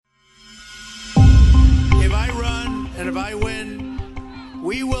And if I win,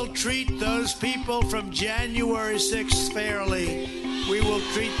 we will treat those people from January 6th fairly. We will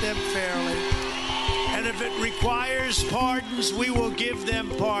treat them fairly. And if it requires pardons, we will give them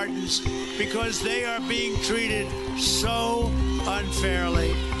pardons because they are being treated so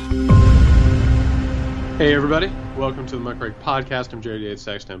unfairly. Hey, everybody. Welcome to the Muck Rake Podcast. I'm Jared Yates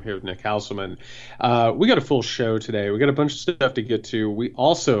Sexton. I'm here with Nick Hauselman. We got a full show today. We got a bunch of stuff to get to. We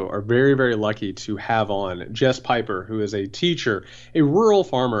also are very, very lucky to have on Jess Piper, who is a teacher, a rural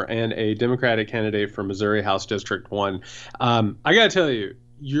farmer, and a Democratic candidate for Missouri House District 1. I got to tell you,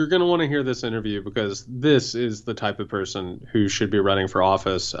 you're going to want to hear this interview because this is the type of person who should be running for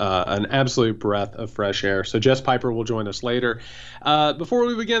office, an absolute breath of fresh air. So Jess Piper will join us later. Before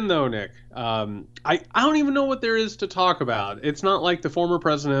we begin, though, Nick, I don't even know what there is to talk about. It's not like the former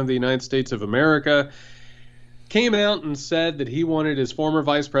president of the United States of America came out and said that he wanted his former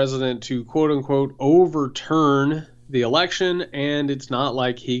vice president to, quote unquote, overturn the election, and it's not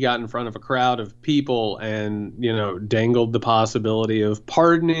like he got in front of a crowd of people and, dangled the possibility of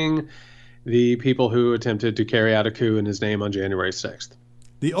pardoning the people who attempted to carry out a coup in his name on January 6th.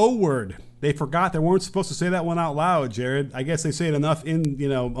 The O word. They forgot they weren't supposed to say that one out loud, Jared. I guess they say it enough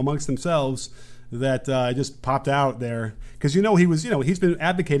amongst themselves that it just popped out there. Because, he's been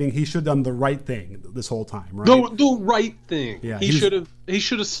advocating he should have done the right thing this whole time, right? The right thing. Yeah, he should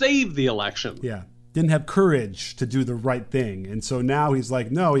have saved the election. Yeah. Didn't have courage to do the right thing, and so now he's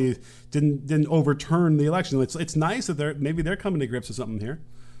like, no, he didn't overturn the election. It's nice that they're coming to grips with something here.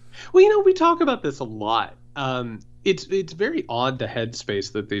 Well, we talk about this a lot. It's very odd the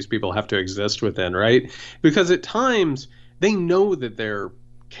headspace that these people have to exist within, right? Because at times they know that they're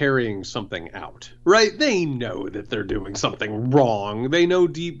carrying something out, right? They know that they're doing something wrong. They know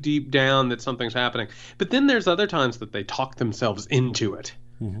deep down that something's happening. But then there's other times that they talk themselves into it.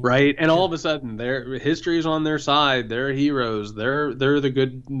 Mm-hmm. Right, and all of a sudden, their history is on their side. They're heroes. They're the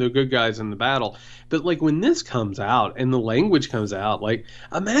good guys in the battle. But when this comes out and the language comes out,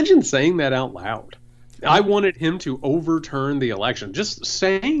 imagine saying that out loud. I wanted him to overturn the election. Just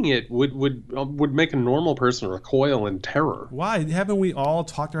saying it would make a normal person recoil in terror. Why haven't we all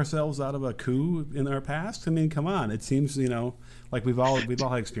talked ourselves out of a coup in our past? I mean, come on. It seems like we've all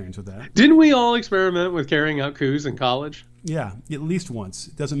had experience with that. Didn't we all experiment with carrying out coups in college? Yeah, at least once.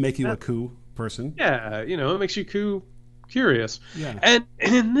 It doesn't make you a coup person. Yeah, it makes you coup curious. Yeah. And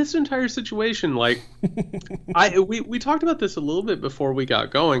in this entire situation, we talked about this a little bit before we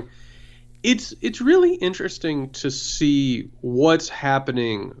got going. It's really interesting to see what's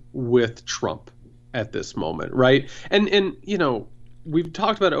happening with Trump at this moment, right? And we've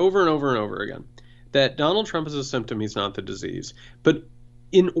talked about it over and over and over again that Donald Trump is a symptom, he's not the disease. But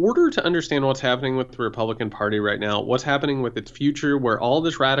in order to understand what's happening with the Republican Party right now, what's happening with its future, where all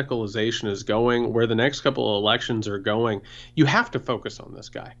this radicalization is going, where the next couple of elections are going, you have to focus on this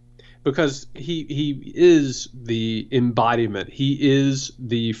guy. Because he is the embodiment. He is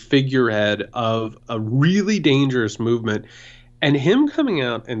the figurehead of a really dangerous movement. And him coming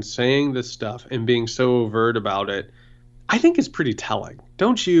out and saying this stuff and being so overt about it, I think is pretty telling.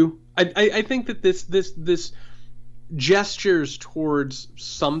 Don't you? I think that this gestures towards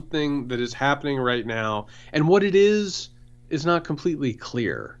something that is happening right now. And what it is not completely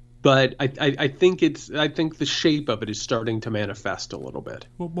clear. But I think the shape of it is starting to manifest a little bit.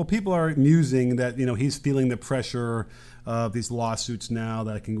 Well, people are musing that he's feeling the pressure of these lawsuits now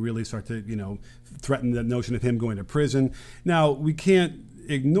that can really start to threaten the notion of him going to prison. Now we can't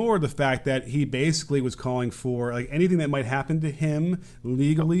ignore the fact that he basically was calling for anything that might happen to him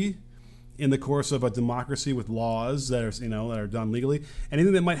legally in the course of a democracy with laws that are done legally.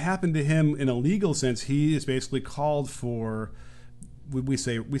 Anything that might happen to him in a legal sense, he is basically called for. We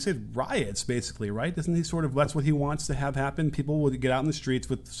say riots, basically, right? Doesn't he that's what he wants to have happen? People will get out in the streets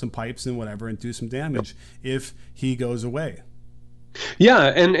with some pipes and whatever and do some damage if he goes away. Yeah,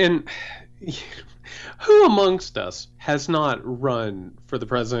 and who amongst us has not run for the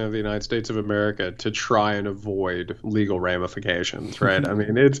president of the United States of America to try and avoid legal ramifications, right? I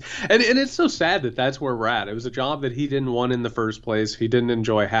mean, it's so sad that that's where we're at. It was a job that he didn't want in the first place. He didn't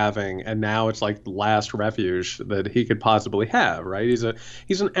enjoy having, and now it's like the last refuge that he could possibly have, right?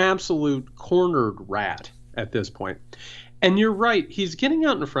 He's an absolute cornered rat at this point. And you're right. He's getting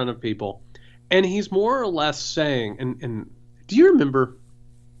out in front of people, and he's more or less saying, and do you remember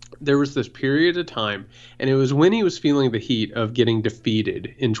there was this period of time, and it was when he was feeling the heat of getting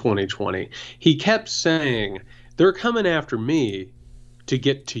defeated in 2020. He kept saying, they're coming after me to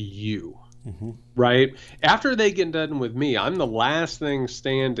get to you. Mm-hmm. Right? After they get done with me, I'm the last thing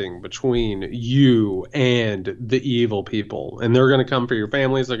standing between you and the evil people. And they're going to come for your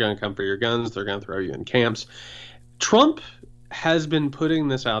families. They're going to come for your guns. They're going to throw you in camps. Trump has been putting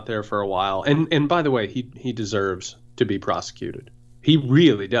this out there for a while, and by the way, he deserves to be prosecuted. He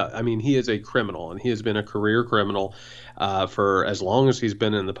really does. I mean, he is a criminal, and he has been a career criminal for as long as he's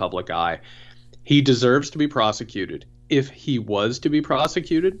been in the public eye. He deserves to be prosecuted. If he was to be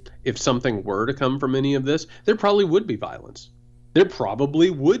prosecuted, if something were to come from any of this, there probably would be violence. There probably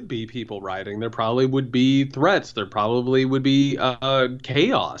would be people rioting. There probably would be threats. There probably would be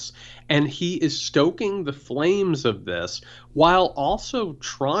chaos. And he is stoking the flames of this while also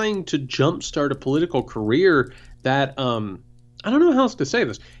trying to jumpstart a political career that, I don't know how else to say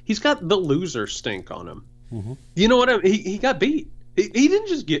this. He's got the loser stink on him. Mm-hmm. You know what I mean? He got beat. He didn't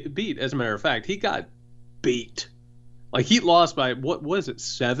just get beat, as a matter of fact. He got beat. Like, he lost by, what was it,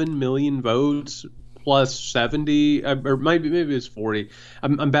 7 million votes plus 70, or maybe it's 40.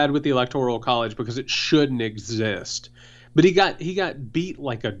 I'm bad with the Electoral College because it shouldn't exist. But he got beat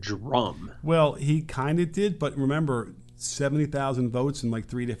like a drum. Well, he kind of did, but remember, 70,000 votes in like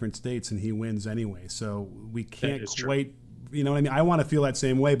 3 different states, and he wins anyway. So we can't quite, you know what I mean? I want to feel that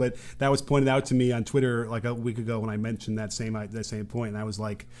same way, but that was pointed out to me on Twitter like a week ago when I mentioned that same point, and I was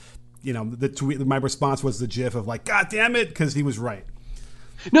like, you know, my response was the gif of like, God damn it, because he was right.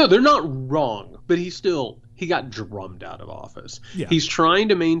 No, they're not wrong, but he got drummed out of office. Yeah. He's trying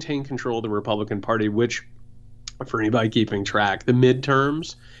to maintain control of the Republican Party, which, for anybody keeping track, the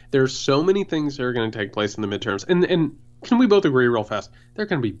midterms, there's so many things that are going to take place in the midterms. And can we both agree real fast? They're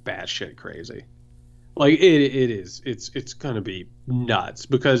going to be batshit crazy. Like, it's going to be nuts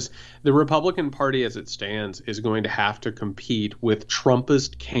because the Republican Party as it stands is going to have to compete with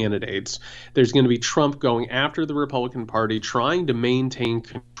Trumpist candidates. There's going to be Trump going after the Republican Party, trying to maintain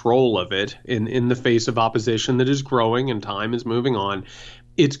control of it in the face of opposition that is growing and time is moving on.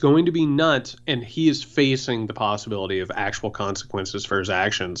 It's going to be nuts, and he is facing the possibility of actual consequences for his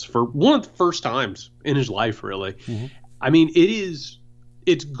actions for one of the first times in his life, really. Mm-hmm. I mean,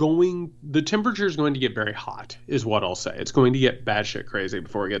 the temperature is going to get very hot, is what I'll say. It's going to get batshit crazy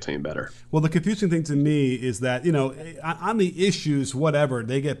before it gets any better. Well, the confusing thing to me is that, you know, on the issues, whatever,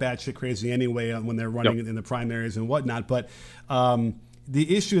 they get batshit crazy anyway when they're running in the primaries and whatnot. But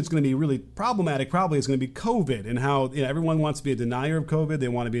the issue that's going to be really problematic probably is going to be COVID and how, you know, everyone wants to be a denier of COVID. They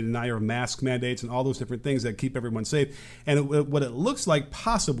want to be a denier of mask mandates and all those different things that keep everyone safe. And what it looks like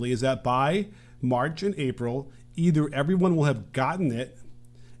possibly is that by March and April, either everyone will have gotten it,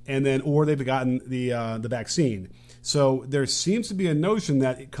 and then, or they've gotten the vaccine. So there seems to be a notion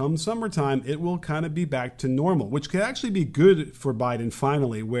that come summertime, it will kind of be back to normal, which could actually be good for Biden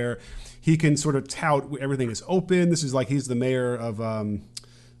finally, where he can sort of tout everything is open. This is like he's the mayor of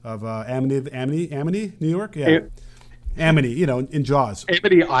Amity, New York, Amity, you know, in Jaws.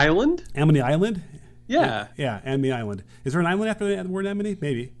 Amity Island. Amity Island. Yeah, Amity Island. Is there an island after the word Amity?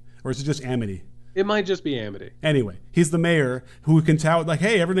 Maybe, or is it just Amity? It might just be Amity. Anyway, he's the mayor who can tout like,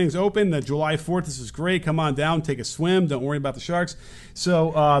 hey, everything's open. July 4th, this is great. Come on down, take a swim. Don't worry about the sharks.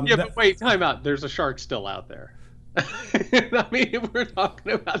 So but wait, time out. There's a shark still out there. I mean, if we're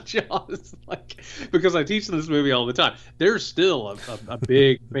talking about Jaws, like, because I teach this movie all the time, there's still a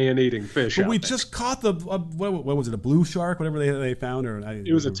big man-eating fish out there. We just caught what was it, a blue shark, whatever they found?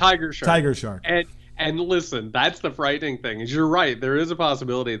 It was a tiger shark. Tiger shark. And listen, that's the frightening thing. Is you're right. There is a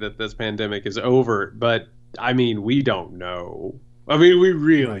possibility that this pandemic is over, but I mean, we don't know. I mean, we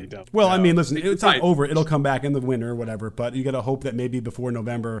really don't. Well, know. I mean, listen, it's not over. It'll come back in the winter or whatever, but you got to hope that maybe before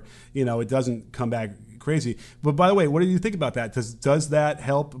November, you know, it doesn't come back crazy. But by the way, what do you think about that? Does that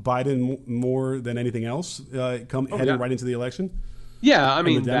help Biden more than anything else heading right into the election? Yeah, I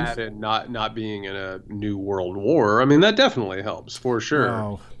mean, that and not being in a new world war. I mean, that definitely helps for sure.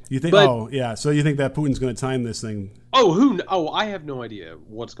 Wow. You think? So you think that Putin's going to time this thing? I have no idea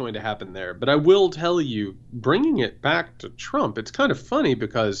what's going to happen there. But I will tell you, bringing it back to Trump, it's kind of funny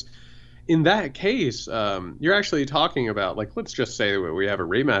because in that case, you're actually talking about, like, let's just say we have a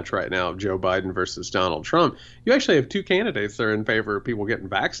rematch right now of Joe Biden versus Donald Trump. You actually have 2 candidates that are in favor of people getting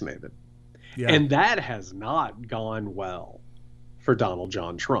vaccinated. Yeah. And that has not gone well for Donald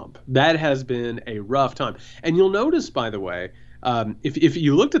John Trump. That has been a rough time. And you'll notice, by the way, if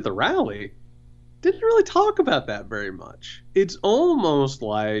you looked at the rally, didn't really talk about that very much. It's almost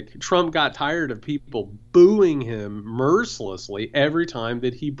like Trump got tired of people booing him mercilessly every time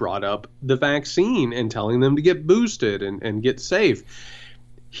that he brought up the vaccine and telling them to get boosted and get safe.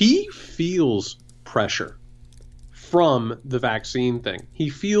 He feels pressure from the vaccine thing. He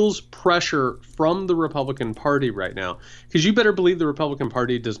feels pressure from the Republican Party right now, because you better believe the Republican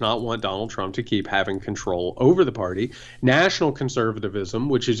Party does not want Donald Trump to keep having control over the party. National conservatism,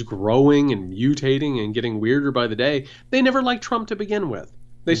 which is growing and mutating and getting weirder by the day, they never liked Trump to begin with.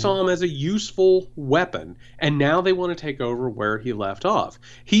 They saw him as a useful weapon, and now they want to take over where he left off.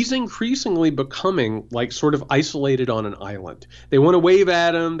 He's increasingly becoming like sort of isolated on an island. They want to wave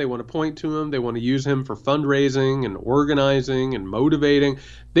at him, they want to point to him, they want to use him for fundraising and organizing and motivating.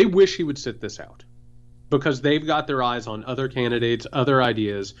 They wish he would sit this out, because they've got their eyes on other candidates, other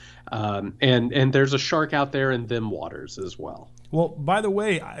ideas, and there's a shark out there in them waters as well. Well, by the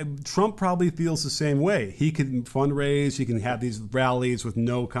way, Trump probably feels the same way. He can fundraise, he can have these rallies with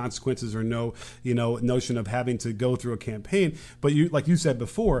no consequences or no, notion of having to go through a campaign. But like you said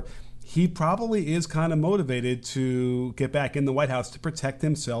before, he probably is kind of motivated to get back in the White House to protect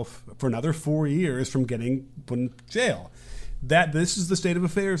himself for another 4 years from getting put in jail. This is the state of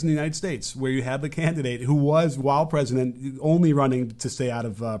affairs in the United States, where you have the candidate who was, while president, only running to stay out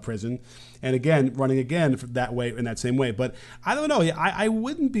of prison, and again running again that way, in that same way. But I don't know. I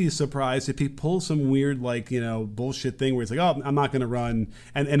wouldn't be surprised if he pulls some weird bullshit thing where he's like, oh, I'm not going to run,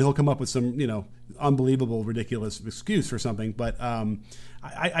 and he'll come up with some unbelievable, ridiculous excuse for something. But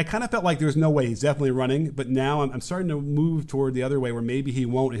I kind of felt like there's no way he's definitely running. But now I'm starting to move toward the other way, where maybe he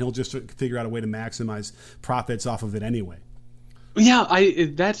won't, and he'll just figure out a way to maximize profits off of it anyway. Yeah,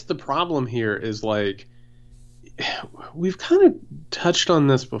 that's the problem here, is like, we've kind of touched on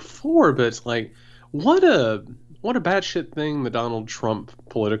this before, but it's like, what a batshit thing the Donald Trump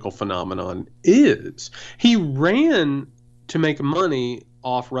political phenomenon is. He ran to make money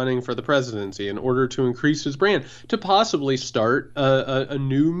off running for the presidency in order to increase his brand, to possibly start a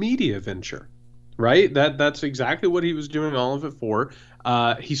new media venture. Right? That's exactly what he was doing all of it for.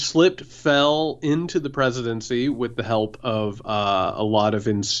 He fell into the presidency with the help of a lot of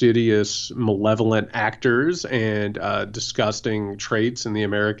insidious, malevolent actors and disgusting traits in the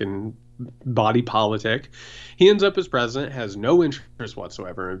American body politic. He ends up as president, has no interest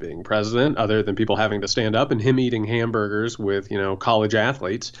whatsoever in being president, other than people having to stand up and him eating hamburgers with, college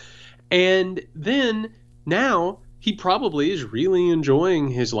athletes. And then now he probably is really enjoying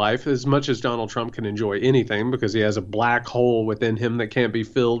his life as much as Donald Trump can enjoy anything, because he has a black hole within him that can't be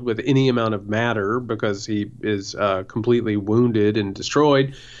filled with any amount of matter, because he is completely wounded and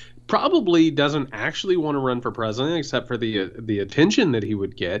destroyed. Probably doesn't actually want to run for president, except for the attention that he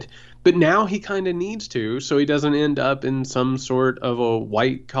would get. But now he kind of needs to, so he doesn't end up in some sort of a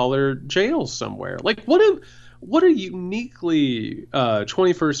white-collar jail somewhere. Like, what a uniquely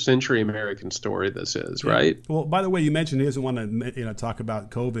 21st century American story this is, right? Well, by the way, you mentioned he doesn't want to talk about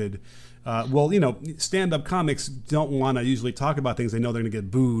COVID. Stand-up comics don't want to usually talk about things they know they're going to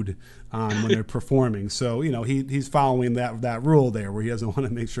get booed on when they're performing. So, he's following that rule there, where he doesn't want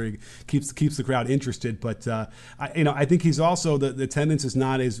to make sure he keeps the crowd interested. But I think he's also the attendance is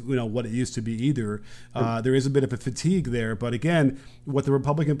not as what it used to be either. There is a bit of a fatigue there. But again, what the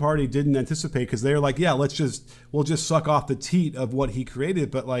Republican Party didn't anticipate, because they're like, yeah, we'll just suck off the teat of what he created,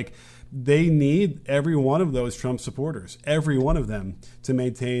 but like, they need every one of those Trump supporters, every one of them, to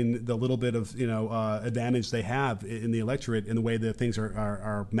maintain the little bit of advantage they have in the electorate in the way that things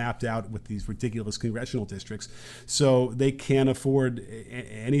are mapped out with these ridiculous congressional districts. So they can't afford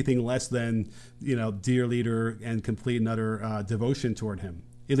anything less than dear leader and complete and utter devotion toward him,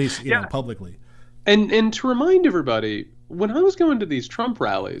 at least publicly. And to remind everybody, when I was going to these Trump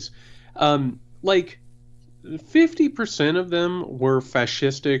rallies, 50% of them were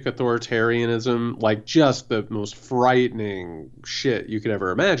fascistic authoritarianism, like just the most frightening shit you could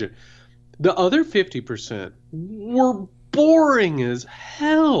ever imagine. The other 50% were boring as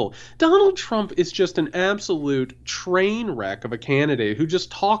hell. Donald Trump is just an absolute train wreck of a candidate who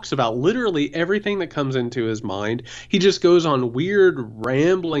just talks about literally everything that comes into his mind. He just goes on weird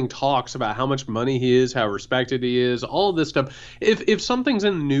rambling talks about how much money he is, how respected he is, all this stuff. If something's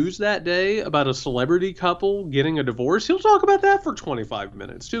in the news that day about a celebrity couple getting a divorce, he'll talk about that for 25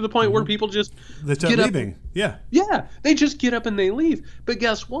 minutes, to the point where people just get leaving. Yeah, they just get up and they leave. But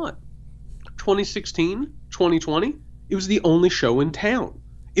guess what? 2016, 2020, it was the only show in town.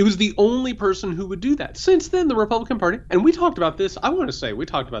 It was the only person who would do that. Since then, the Republican Party, and we talked about this, I want to say we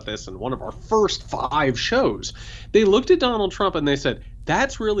talked about this in one of our first 5 shows. They looked at Donald Trump and they said,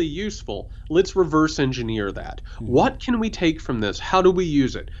 that's really useful. Let's reverse engineer that. What can we take from this? How do we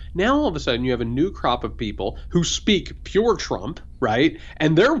use it? Now, all of a sudden, you have a new crop of people who speak pure Trump, right?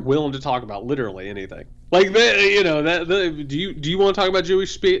 And they're willing to talk about literally anything. Like, do you want to talk about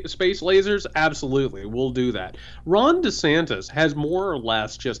Jewish space lasers? Absolutely, we'll do that. Ron DeSantis has more or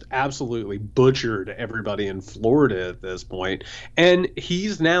less just absolutely butchered everybody in Florida at this point. And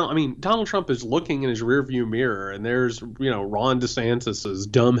he's now, Donald Trump is looking in his rearview mirror, and there's, Ron DeSantis's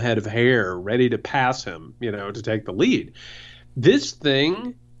dumb head of hair ready to pass him, to take the lead. This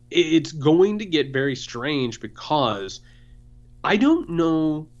thing, it's going to get very strange, because I don't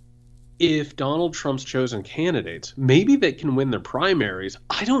know if Donald Trump's chosen candidates, maybe they can win their primaries.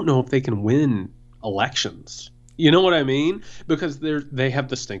 I don't know if they can win elections. You know what I mean? Because they have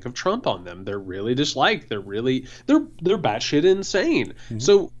the stink of Trump on them. They're really disliked. They're batshit insane. Mm-hmm.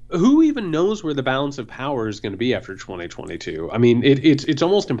 So who even knows where the balance of power is going to be after 2022? I mean, it's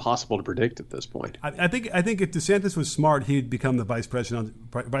almost impossible to predict at this point. I think if DeSantis was smart, he'd become the vice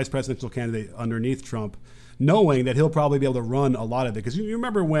presidential candidate underneath Trump, knowing that he'll probably be able to run a lot of it. Because you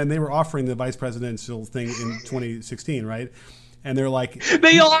remember when they were offering the vice presidential thing in 2016, right? And they're like,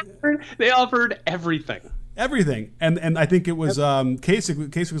 they offered everything. Everything, and I think it was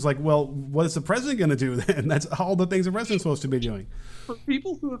Kasich was like, well, what is the president going to do then? That's all the things the president's supposed to be doing. For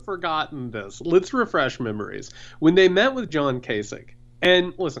people who have forgotten this, let's refresh memories. When they met with John Kasich,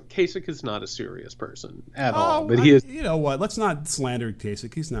 and listen, Kasich is not a serious person at all, but he is. You know what? Let's not slander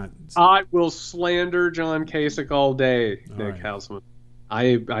Kasich. He's not. I will slander John Kasich all day, Nick Hausman.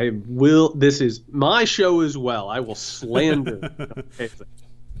 I will. This is my show as well. I will slander John Kasich.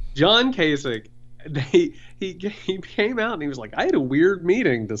 John Kasich. He came out and he was like, I had a weird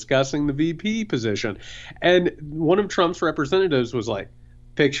meeting discussing the VP position, and one of Trump's representatives was like,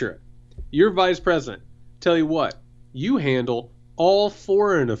 picture it, you're vice president, tell you what, you handle all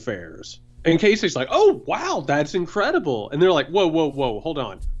foreign affairs. And Casey's like, oh wow, that's incredible. And they're like, whoa, hold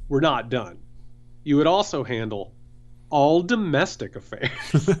on, we're not done. You would also handle all domestic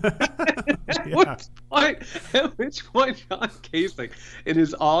affairs. At which point John Kasich, in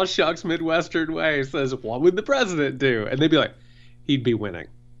his all shucks Midwestern way, says, what would the president do? And they'd be like, he'd be winning.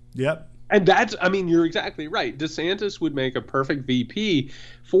 Yep. And you're exactly right. DeSantis would make a perfect VP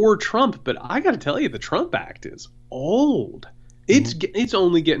for Trump, but I got to tell you, the Trump Act is old. It's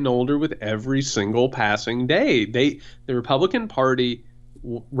only getting older with every single passing day. The Republican Party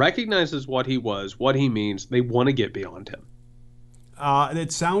recognizes what he was, what he means. They want to get beyond him.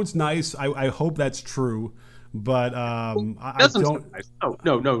 It sounds nice. I hope that's true, but I don't. Nice.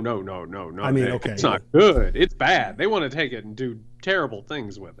 No. I mean, okay, it's not good. It's bad. They want to take it and do terrible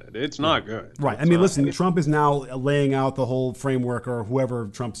things with it. It's not good. Right. I mean, listen, Trump is now laying out the whole framework, or whoever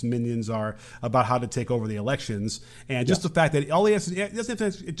Trump's minions are, about how to take over the elections. And just the fact that he doesn't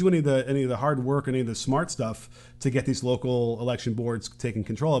have to do any of the hard work, any of the smart stuff to get these local election boards taken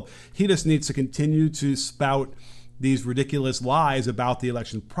control of. He just needs to continue to spout these ridiculous lies about the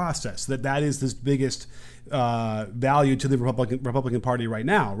election process. That is his biggest value to the Republican Party right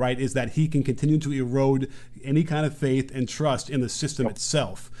now, right? Is that he can continue to erode any kind of faith and trust in the system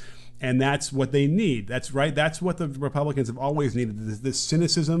itself. And that's what they need. That's right. That's what the Republicans have always needed. This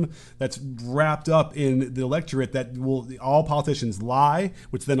cynicism that's wrapped up in the electorate that all politicians lie,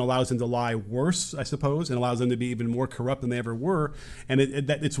 which then allows them to lie worse, I suppose, and allows them to be even more corrupt than they ever were. And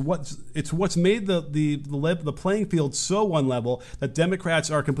it's what's made the playing field so unlevel that Democrats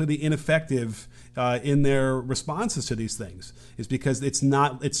are completely ineffective in their responses to these things. Is because it's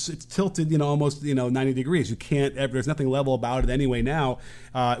tilted, almost 90 degrees. You can't ever. There's nothing level about it anyway now,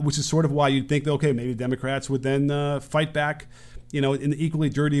 which is sort of why you'd think, okay, maybe Democrats would then fight back, in equally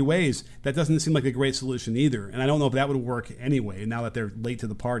dirty ways. That doesn't seem like a great solution either. And I don't know if that would work anyway, now that they're late to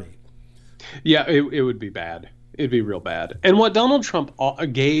the party. Yeah, it would be bad. It'd be real bad. And what Donald Trump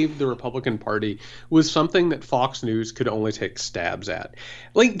gave the Republican Party was something that Fox News could only take stabs at.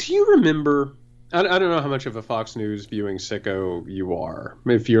 Like, do you remember... I don't know how much of a Fox News viewing sicko you are,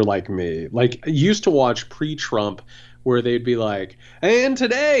 if you're like me. Like, I used to watch pre-Trump where they'd be like, and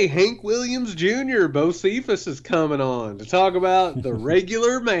today Hank Williams Jr., Bocephus is coming on to talk about the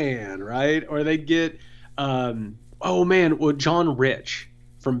regular man, right? Or they'd get, John Rich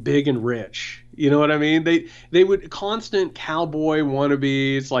from Big and Rich. You know what I mean? They would constant cowboy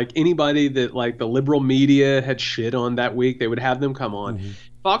wannabes, like anybody that like the liberal media had shit on that week, they would have them come on. Mm-hmm.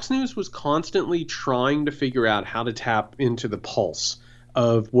 Fox News was constantly trying to figure out how to tap into the pulse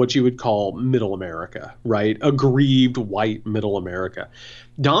of what you would call middle America, right? Aggrieved white middle America.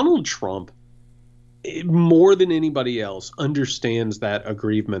 Donald Trump, more than anybody else, understands that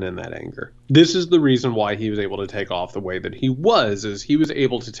aggrievement and that anger. This is the reason why he was able to take off the way that he was, is he was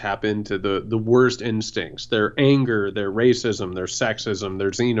able to tap into the worst instincts, their anger, their racism, their sexism,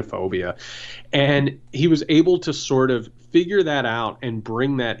 their xenophobia. And he was able to sort of figure that out and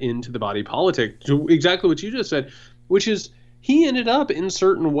bring that into the body politic, to exactly what you just said, which is he ended up in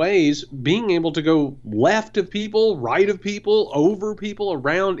certain ways being able to go left of people, right of people, over people,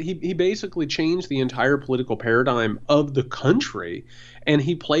 around. He basically changed the entire political paradigm of the country, and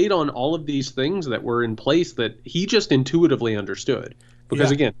he played on all of these things that were in place that he just intuitively understood. because,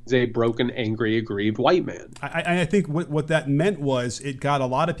 Yeah. again, he's a broken, angry, aggrieved white man. I think what that meant was it got a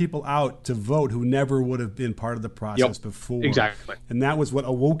lot of people out to vote who never would have been part of the process before. Exactly. And that was what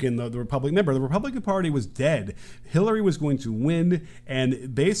awoke in the Republican. Remember, the Republican Party was dead. Hillary was going to win,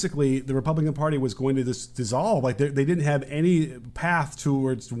 and basically the Republican Party was going to dissolve. Like they didn't have any path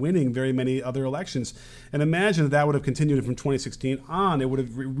towards winning very many other elections. And imagine if that would have continued from 2016 on. It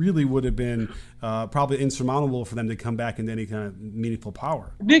really would have been probably insurmountable for them to come back into any kind of meaningful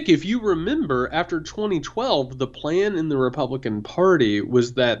power. Nick, if you remember, after 2012, the plan in the Republican Party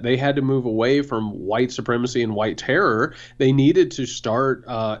was that they had to move away from white supremacy and white terror. They needed to start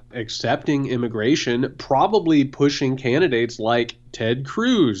accepting immigration, probably pushing candidates like Ted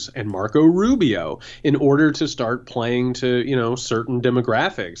Cruz and Marco Rubio in order to start playing to, certain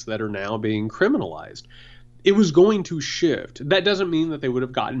demographics that are now being criminalized. It was going to shift. That doesn't mean that they would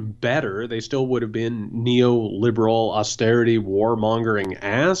have gotten better. They still would have been neoliberal, austerity, warmongering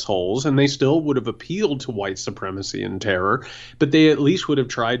assholes, and they still would have appealed to white supremacy and terror, but they at least would have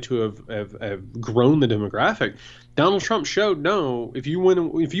tried to have grown the demographic. Donald Trump showed, no, if you want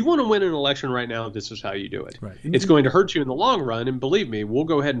to win an election right now, this is how you do it. Right. It's going to hurt you in the long run, and believe me, we'll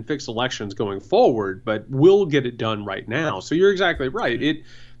go ahead and fix elections going forward, but we'll get it done right now. So you're exactly right.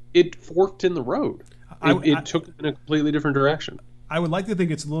 It forked in the road. It took it in a completely different direction. I would like to think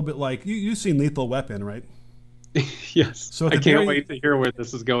it's a little bit like you've seen Lethal Weapon, right? Yes. So I can't wait to hear where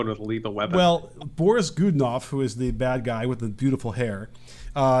this is going with Lethal Weapon. Well, Boris Godunov, who is the bad guy with the beautiful hair,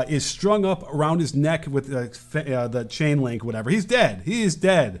 is strung up around his neck with the chain link, whatever. He's dead. He is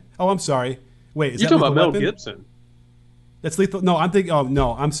dead. Oh, I'm sorry. Wait, is You're that talking Lethal about Mel Weapon? Gibson. That's Lethal. No, I'm thinking. Oh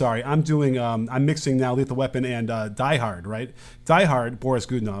no, I'm sorry. I'm doing. I'm mixing now Lethal Weapon and Die Hard. Right? Die Hard. Boris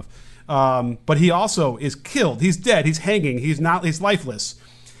Godunov. But he also is killed. He's dead. He's hanging. He's lifeless.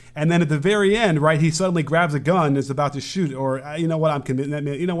 And then at the very end, right, he suddenly grabs a gun and is about to shoot. Or, you know what, I'm convinced.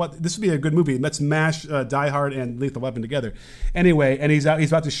 You know what, this would be a good movie. Let's mash Die Hard and Lethal Weapon together. Anyway, and he's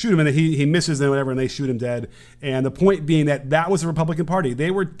about to shoot him, and he misses and whatever, and they shoot him dead. And the point being that was the Republican Party. They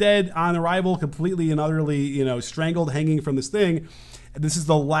were dead on arrival, completely and utterly, strangled, hanging from this thing. This is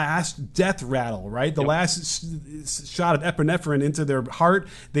the last death rattle, right? The last shot of epinephrine into their heart.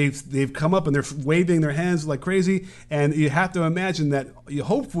 They've come up and they're waving their hands like crazy. And you have to imagine that you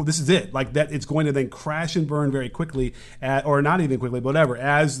hope for this is it, like that it's going to then crash and burn very quickly, or not even quickly, but whatever,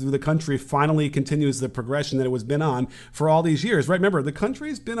 as the country finally continues the progression that it was been on for all these years, right? Remember, the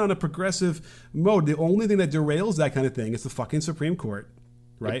country's been on a progressive mode. The only thing that derails that kind of thing is the fucking Supreme Court.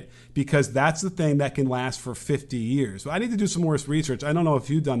 Right? Because that's the thing that can last for 50 years. So I need to do some more research. I don't know if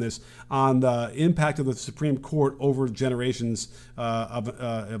you've done this on the impact of the Supreme Court over generations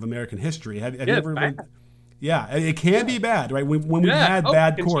of American history. Have you ever? Yeah, it can be bad, right? When we had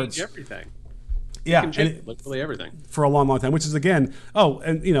bad courts. Change everything. Yeah, can change literally everything for a long, long time. Which is again,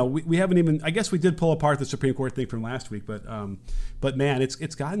 we haven't even. I guess we did pull apart the Supreme Court thing from last week, but man, it's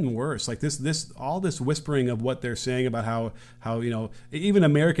gotten worse. Like all this whispering of what they're saying about how even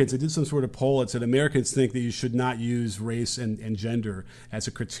Americans. They did some sort of poll that said Americans think that you should not use race and gender as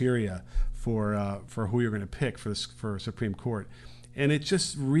a criteria for who you're going to pick for Supreme Court, and it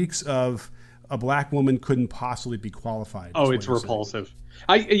just reeks of a black woman couldn't possibly be qualified. Oh, it's repulsive.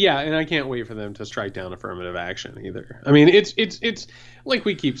 And I can't wait for them to strike down affirmative action either. I mean, it's like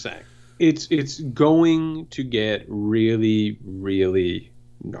we keep saying, it's going to get really, really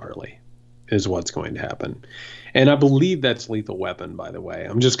gnarly, is what's going to happen, and I believe that's Lethal Weapon. By the way,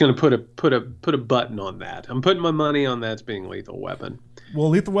 I'm just going to put a button on that. I'm putting my money on that's being Lethal Weapon. Well,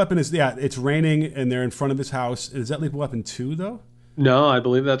 Lethal Weapon is it's raining and they're in front of his house. Is that Lethal Weapon 2 though? No, I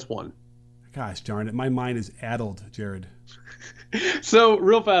believe that's 1. Gosh darn it, my mind is addled, Jared. So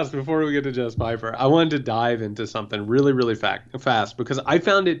real fast before we get to Jess Pfeiffer, I wanted to dive into something really, really fast because I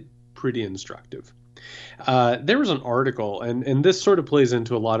found it pretty instructive. There was an article, and this sort of plays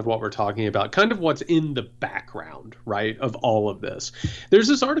into a lot of what we're talking about, kind of what's in the background, right, of all of this. There's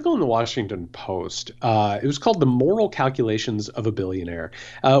this article in the Washington Post. It was called The Moral Calculations of a Billionaire.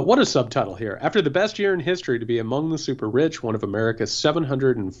 What a subtitle here. After the best year in history to be among the super rich, one of America's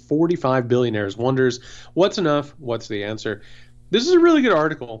 745 billionaires wonders, what's enough? What's the answer? This is a really good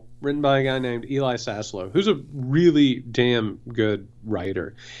article written by a guy named Eli Saslow, who's a really damn good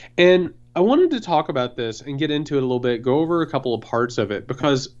writer. And I wanted to talk about this and get into it a little bit, go over a couple of parts of it,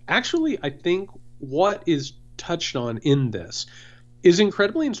 because actually I think what is touched on in this is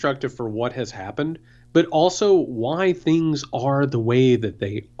incredibly instructive for what has happened, but also why things are the way that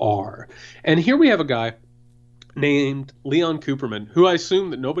they are. And here we have a guy named Leon Cooperman, who I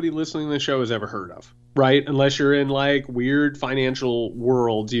assume that nobody listening to the show has ever heard of. right? Unless you're in like weird financial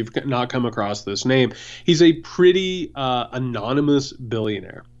worlds, you've not come across this name. He's a pretty anonymous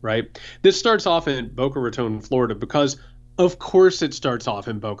billionaire, right? This starts off in Boca Raton, Florida, because of course it starts off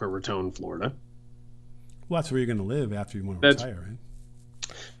in Boca Raton, Florida. Well, that's where you're going to live after you want to retire, right?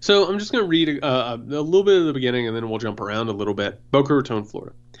 So I'm just going to read a little bit of the beginning, and then we'll jump around a little bit. Boca Raton,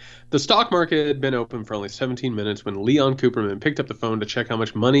 Florida. The stock market had been open for only 17 minutes when Leon Cooperman picked up the phone to check how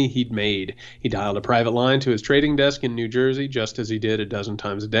much money he'd made. He dialed a private line to his trading desk in New Jersey, just as he did a dozen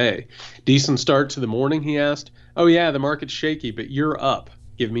times a day. Decent start to the morning, he asked. Oh, yeah, the market's shaky, but you're up.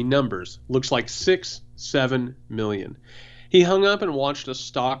 Give me numbers. Looks like 6-7 million. He hung up and watched a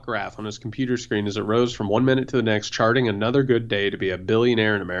stock graph on his computer screen as it rose from 1 minute to the next, charting another good day to be a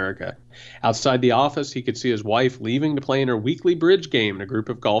billionaire in America. Outside the office, he could see his wife leaving to play in her weekly bridge game and a group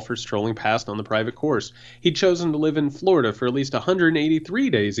of golfers strolling past on the private course. He'd chosen to live in Florida for at least 183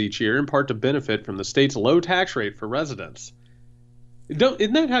 days each year, in part to benefit from the state's low tax rate for residents.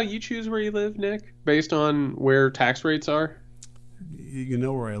 Isn't that how you choose where you live, Nick? Based on where tax rates are? You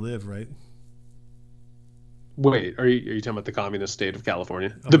know where I live, right? Wait, are you talking about the communist state of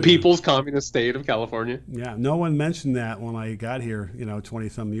California? The People's Communist State of California? Yeah, no one mentioned that when I got here,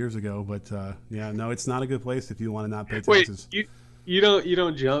 20-some years ago. But no, it's not a good place if you want to not pay taxes. Wait, you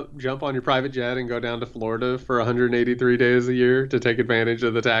don't jump on your private jet and go down to Florida for 183 days a year to take advantage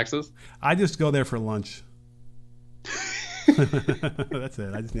of the taxes? I just go there for lunch. That's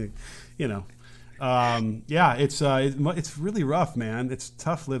it. I just need, it's really rough, man. It's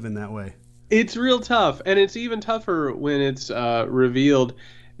tough living that way. It's real tough, and it's even tougher when it's revealed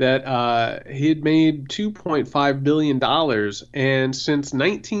that he had made $2.5 billion, and since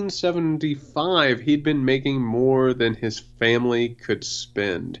 1975, he'd been making more than his family could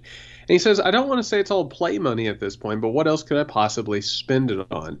spend. And he says, I don't want to say it's all play money at this point, but what else could I possibly spend it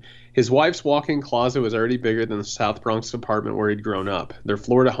on? His wife's walk-in closet was already bigger than the South Bronx apartment where he'd grown up. Their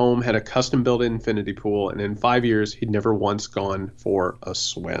Florida home had a custom-built infinity pool, and in 5 years, he'd never once gone for a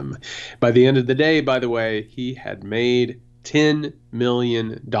swim. By the end of the day, by the way, he had made $10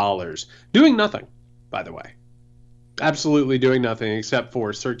 million. Doing nothing, by the way. Absolutely doing nothing except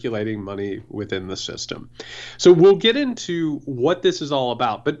for circulating money within the system. So we'll get into what this is all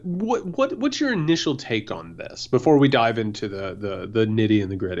about. But what's your initial take on this before we dive into the nitty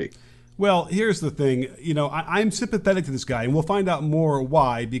and the gritty? Well, here's the thing. I'm sympathetic to this guy, and we'll find out more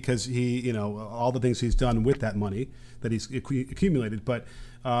why, because he, all the things he's done with that money that he's accumulated. But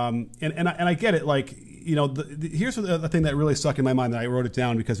and I get it. Like, here's the thing that really stuck in my mind that I wrote it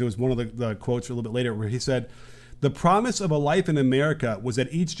down because it was one of the quotes a little bit later where he said, the promise of a life in America was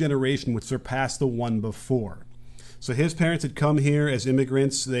that each generation would surpass the one before. So his parents had come here as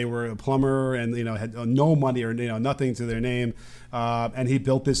immigrants. They were a plumber and had no money or nothing to their name, and he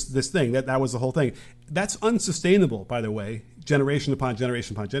built this thing. That was the whole thing. That's unsustainable, by the way. Generation upon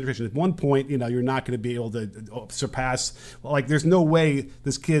generation upon generation. At one point, you're not going to be able to surpass. Like, there's no way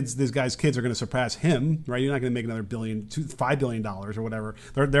this guy's kids are going to surpass him, right? You're not going to make another $5 billion or whatever.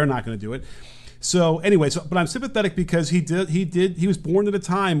 They're not going to do it. So anyway, but I'm sympathetic because he was born at a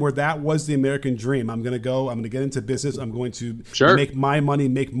time where that was the American dream. I'm going to get into business. I'm going to make my money,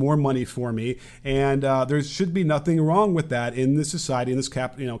 make more money for me. And there should be nothing wrong with that in this society, in this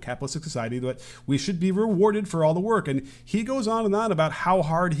capitalistic society, that we should be rewarded for all the work. And he goes on and on about how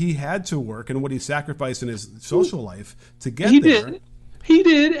hard he had to work and what he sacrificed in his social life to get there. He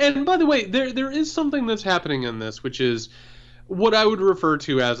did. And by the way, there is something that's happening in this, which is what I would refer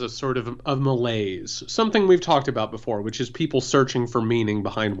to as a sort of malaise, something we've talked about before, which is people searching for meaning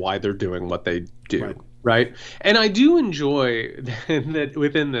behind why they're doing what they do, right? And I do enjoy that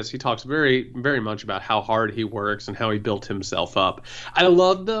within this, he talks very, very much about how hard he works and how he built himself up. I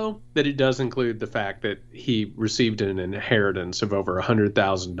love, though, that it does include the fact that he received an inheritance of over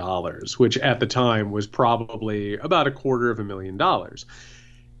 $100,000, which at the time was probably about $250,000.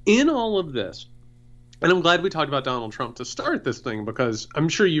 In all of this, and I'm glad we talked about Donald Trump to start this thing, because I'm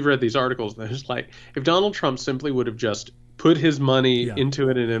sure you've read these articles that it's like, if Donald Trump simply would have just put his money into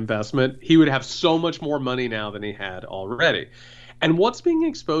an investment, he would have so much more money now than he had already. And what's being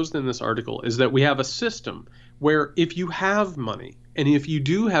exposed in this article is that we have a system where if you have money and if you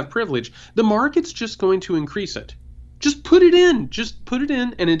do have privilege, the market's just going to increase it. Just put it in,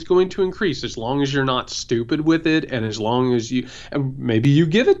 and it's going to increase as long as you're not stupid with it, and as long as maybe you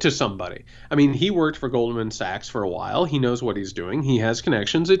give it to somebody. I mean, he worked for Goldman Sachs for a while. He knows what he's doing. He has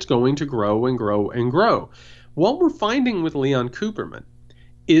connections. It's going to grow and grow and grow. What we're finding with Leon Cooperman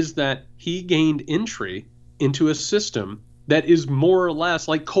is that he gained entry into a system that is more or less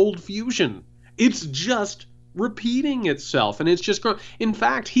like cold fusion. It's just repeating itself, and it's just growing. In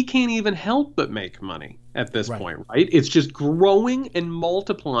fact, he can't even help but make money at this Right. point, right? It's just growing and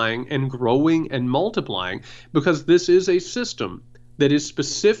multiplying and growing and multiplying, because this is a system that is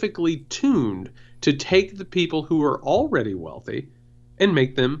specifically tuned to take the people who are already wealthy and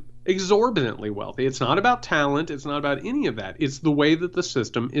make them exorbitantly wealthy. It's not about talent. It's not about any of that. It's the way that the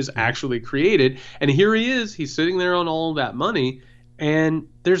system is actually created. And here he is. He's sitting there on all of that money, and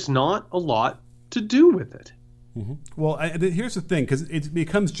there's not a lot to do with it. Mm-hmm. Well, here's the thing, because it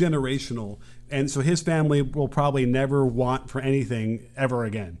becomes generational, and so his family will probably never want for anything ever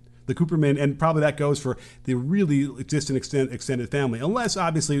again. The Cooperman, and probably that goes for the really distant extended family, unless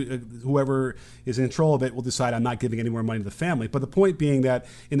obviously whoever is in control of it will decide, I'm not giving any more money to the family. But the point being that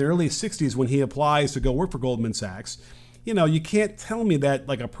in the early 60s, when he applies to go work for Goldman Sachs, you know, you can't tell me that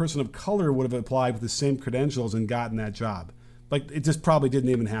like a person of color would have applied with the same credentials and gotten that job. Like, it just probably didn't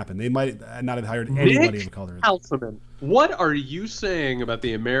even happen. They might not have hired anybody of color. Halseman, what are you saying about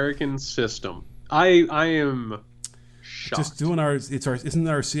the American system? I am shocked. Just doing isn't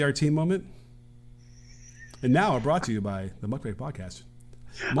our CRT moment? And now brought to you by the Muckrake Podcast.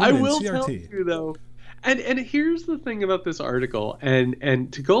 I will tell you though, and here's the thing about this article,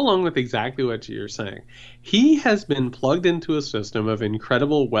 and to go along with exactly what you're saying, he has been plugged into a system of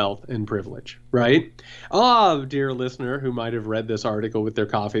incredible wealth and privilege, right? Dear listener who might have read this article with their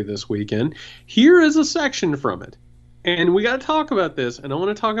coffee this weekend, here is a section from it, and we got to talk about this, and I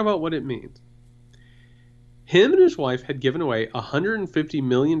want to talk about what it means. Him and his wife had given away $150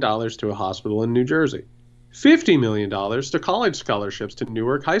 million to a hospital in New Jersey. $50 million to college scholarships to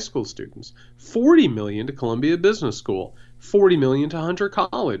Newark high school students, $40 million to Columbia Business School, $40 million to Hunter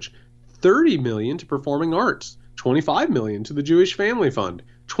College, $30 million to performing arts, $25 million to the Jewish Family Fund,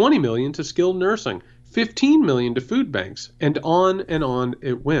 $20 million to skilled nursing, $15 million to food banks, and on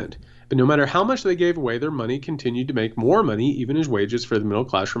it went. But no matter how much they gave away, their money continued to make more money, even as wages for the middle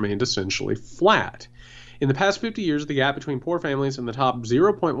class remained essentially flat. In the past 50 years, the gap between poor families and the top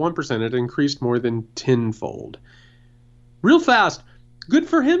 0.1% had increased more than tenfold. Real fast. Good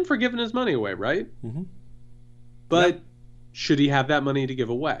for him for giving his money away, right? Mm-hmm. But should he have that money to give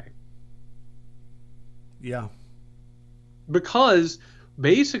away? Yeah. Because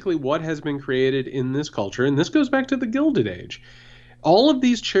basically what has been created in this culture, and this goes back to the Gilded Age, all of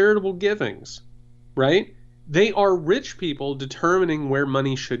these charitable givings, right? They are rich people determining where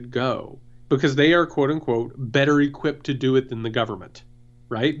money should go, because they are, quote unquote, better equipped to do it than the government,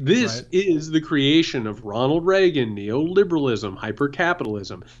 right? This is the creation of Ronald Reagan, neoliberalism,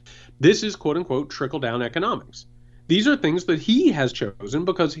 hypercapitalism. This is, quote unquote, trickle-down economics. These are things that he has chosen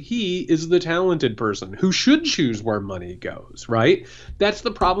because he is the talented person who should choose where money goes, right? That's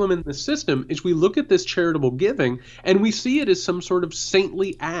the problem in the system, is we look at this charitable giving and we see it as some sort of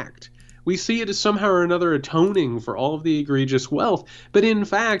saintly act. We see it as somehow or another atoning for all of the egregious wealth, but in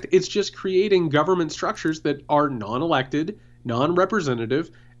fact, it's just creating government structures that are non-elected,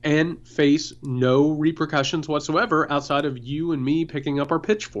 non-representative, and face no repercussions whatsoever outside of you and me picking up our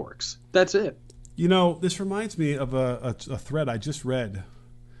pitchforks. That's it. You know, this reminds me of a thread I just read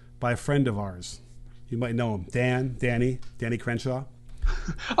by a friend of ours. You might know him, Danny Crenshaw.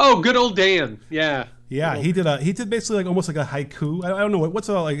 Oh, good old Dan. Yeah. Yeah, he did basically like almost like a haiku. I don't know what's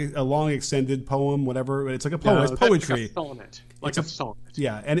a long extended poem, whatever. It's like a poem. It's poetry. Like a sonnet.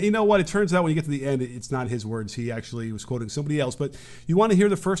 Yeah, and you know what? It turns out when you get to the end, it's not his words. He actually was quoting somebody else. But you want to hear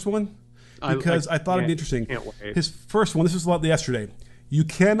the first one? Because I thought it'd be interesting. Can't wait. His first one. This was yesterday. You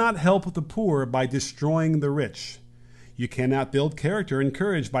cannot help the poor by destroying the rich. You cannot build character and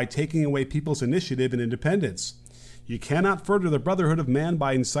courage by taking away people's initiative and independence. You cannot further the brotherhood of man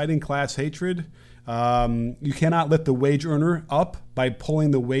by inciting class hatred. You cannot lift the wage earner up by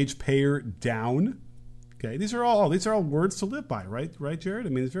pulling the wage payer down. Okay, these are all words to live by, right, Jared? I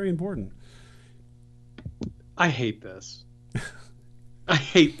mean, it's very important. I hate this. I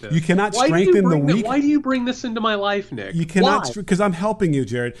hate this. You cannot strengthen the weak. Why do you bring this into my life, Nick? You cannot, because I'm helping you,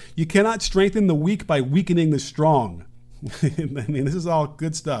 Jared. You cannot strengthen the weak by weakening the strong. I mean, this is all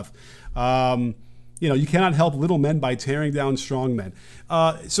good stuff. You cannot help little men by tearing down strong men.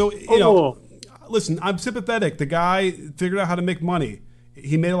 Listen, I'm sympathetic. The guy figured out how to make money.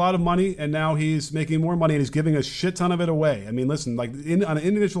 He made a lot of money, and now he's making more money, and he's giving a shit ton of it away. I mean, listen, on an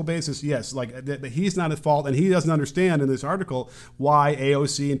individual basis, yes, he's not at fault, and he doesn't understand in this article why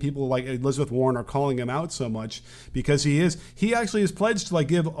AOC and people like Elizabeth Warren are calling him out so much, because he actually is pledged to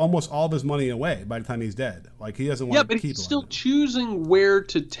give almost all of his money away by the time he's dead. He doesn't want to keep it. Yeah, but he's still choosing where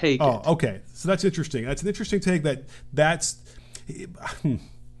to take it. Oh, okay. So that's interesting. That's an interesting take.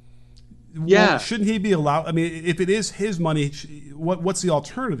 Yeah. Shouldn't he be allowed? I mean, if it is his money, what's the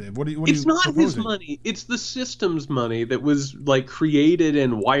alternative? It's not his money. It's the system's money that was like created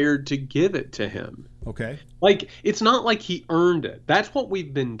and wired to give it to him. Okay. Like, it's not like he earned it. That's what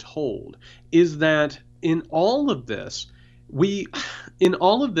we've been told, is that in all of this, we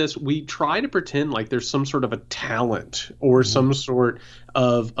try to pretend like there's some sort of a talent or some sort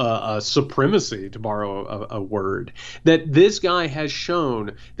of supremacy, to borrow a word, that this guy has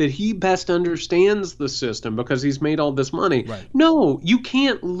shown that he best understands the system because he's made all this money. Right. No, you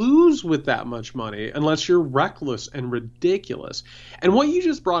can't lose with that much money unless you're reckless and ridiculous. And what you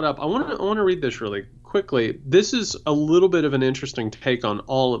just brought up, I want to read this really quickly. This is a little bit of an interesting take on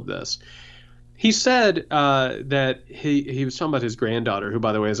all of this. He said that he was talking about his granddaughter, who,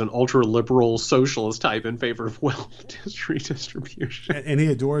 by the way, is an ultra-liberal socialist type in favor of wealth redistribution. And he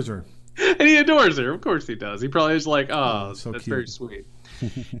adores her. And he adores her. Of course he does. He probably is like, so that's cute. Very sweet.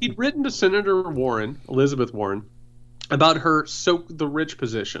 He'd written to Senator Warren, Elizabeth Warren, about her soak the rich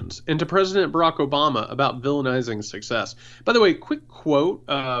positions, and to President Barack Obama about villainizing success. By the way, quick quote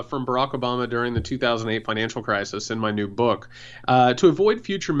from Barack Obama during the 2008 financial crisis in my new book. To avoid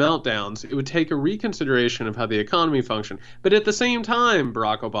future meltdowns, it would take a reconsideration of how the economy functioned. But at the same time,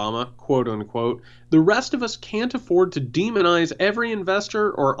 Barack Obama, quote unquote, the rest of us can't afford to demonize every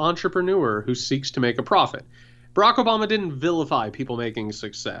investor or entrepreneur who seeks to make a profit. Barack Obama didn't vilify people making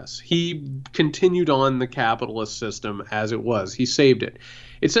success. He continued on the capitalist system as it was. He saved it.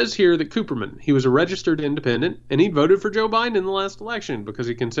 It says here that Cooperman, he was a registered independent, and he voted for Joe Biden in the last election because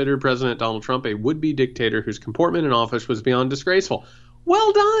he considered President Donald Trump a would-be dictator whose comportment in office was beyond disgraceful.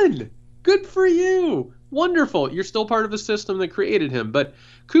 Well done! Good for you! Wonderful. You're still part of a system that created him. But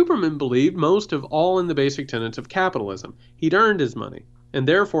Cooperman believed most of all in the basic tenets of capitalism. He'd earned his money, and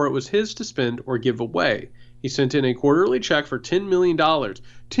therefore it was his to spend or give away. He sent in a quarterly check for $10 million.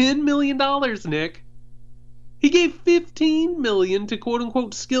 $10 million, Nick. He gave $15 million to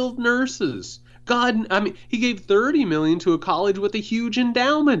quote-unquote skilled nurses. He gave $30 million to a college with a huge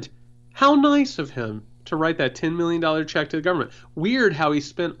endowment. How nice of him to write that $10 million check to the government. Weird how he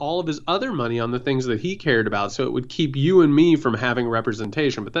spent all of his other money on the things that he cared about, so it would keep you and me from having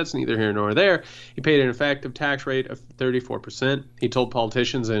representation, but that's neither here nor there. He paid an effective tax rate of 34%. He told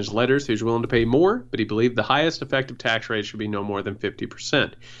politicians in his letters he was willing to pay more, but he believed the highest effective tax rate should be no more than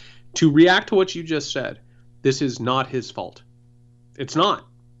 50%. To react to what you just said, this is not his fault. It's not.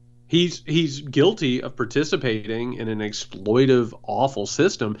 He's guilty of participating in an exploitive, awful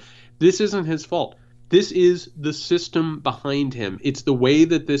system. This isn't his fault. This is the system behind him. It's the way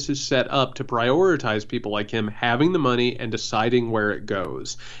that this is set up to prioritize people like him having the money and deciding where it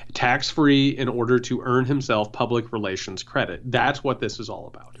goes. Tax-free in order to earn himself public relations credit. That's what this is all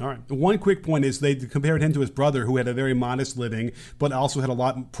about. All right. One quick point is they compared him to his brother, who had a very modest living, but also had a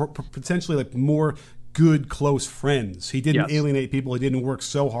lot, potentially like more good, close friends. He didn't alienate people. He didn't work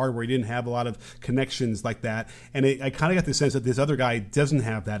so hard where he didn't have a lot of connections like that. And I kind of got the sense that this other guy doesn't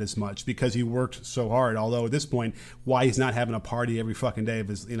have that as much because he worked so hard. Although at this point, why he's not having a party every fucking day of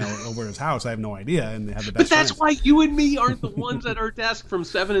his, over at his house, I have no idea. And they have the best But that's friends. why you and me aren't the ones at our desk from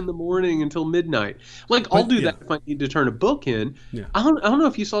 7 a.m. until midnight. I'll do that if I need to turn a book in. Yeah. I don't know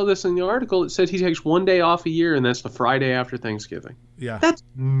if you saw this in the article. It said he takes one day off a year, and that's the Friday after Thanksgiving. Yeah. That's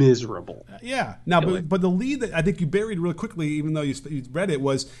miserable. Yeah. Now, but the lead that I think you buried really quickly, even though you read it,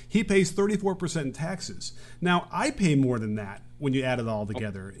 was he pays 34% in taxes. Now, I pay more than that when you add it all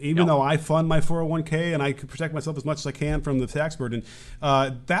together. Even though I fund my 401k and I can protect myself as much as I can from the tax burden,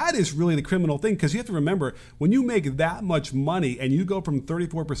 that is really the criminal thing, because you have to remember, when you make that much money and you go from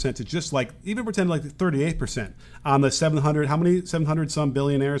 34% to just even pretend 38% on the 700 some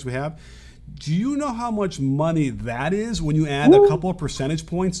billionaires we have. Do you know how much money that is when you add a couple of percentage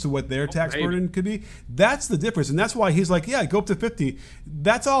points to what their tax burden could be? That's the difference. And that's why he's like, yeah, go up to 50.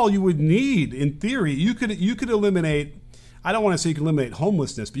 That's all you would need in theory. You could eliminate, I don't want to say you can eliminate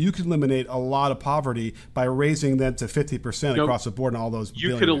homelessness, but you could eliminate a lot of poverty by raising that to 50% across the board and all those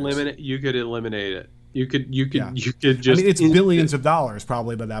You could eliminate it. You could just, it's billions of dollars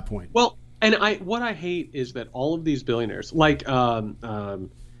probably by that point. Well, and what I hate is that all of these billionaires,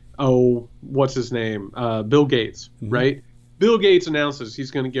 what's his name? Bill Gates, right? Bill Gates announces he's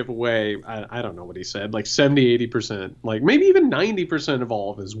going to give away, I don't know what he said, 70, 80%, maybe even 90% of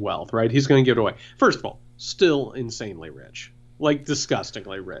all of his wealth, right? He's going to give it away. First of all, still insanely rich,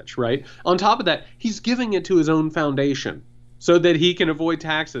 disgustingly rich, right? On top of that, he's giving it to his own foundation. so that he can avoid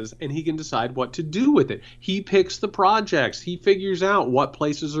taxes and he can decide what to do with it. He picks the projects. He figures out what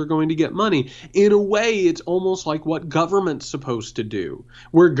places are going to get money. In a way, it's almost like what government's supposed to do,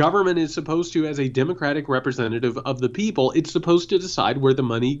 where government is supposed to, as a democratic representative of the people, it's supposed to decide where the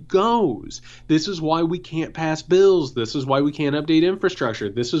money goes. This is why we can't pass bills. This is why we can't update infrastructure.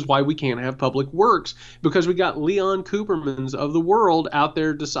 This is why we can't have public works, because we got Leon Coopermans of the world out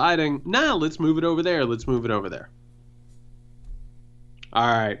there deciding, nah, let's move it over there. Let's move it over there. All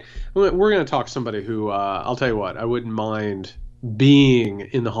right. We're going to talk to somebody who, I'll tell you what, I wouldn't mind being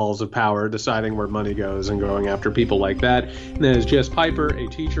in the halls of power, deciding where money goes and going after people like that. And that is Jess Piper, a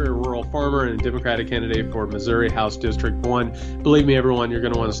teacher, a rural farmer, and a Democratic candidate for Missouri House District 1. Believe me, everyone, you're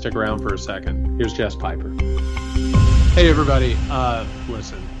going to want to stick around for a second. Here's Jess Piper. Hey, everybody.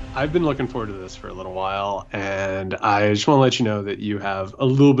 Listen. I've been looking forward to this for a little while, and I just want to let you know that you have a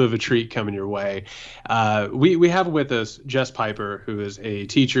little bit of a treat coming your way. We have with us Jess Piper, who is a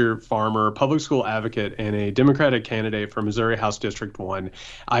teacher, farmer, public school advocate, and a Democratic candidate for Missouri House District 1.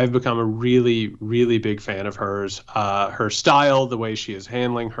 I have become a really, really big fan of hers, her style, the way she is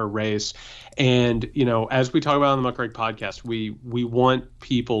handling her race. And, you know, as we talk about on the Muckrake podcast, we want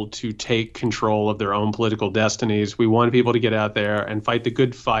people to take control of their own political destinies. We want people to get out there and fight the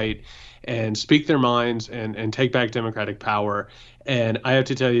good fight and speak their minds and take back democratic power. And I have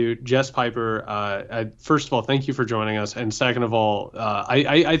to tell you, Jess Piper, first of all, thank you for joining us. And second of all,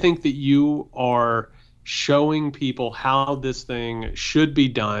 I think that you are showing people how this thing should be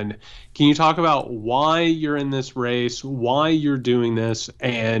done. Can you talk about why you're in this race, why you're doing this,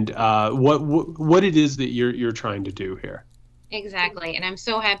 and what it is that you're trying to do here? Exactly. And I'm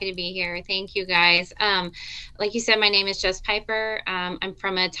so happy to be here. Thank you, guys. Like you said, my name is Jess Piper. I'm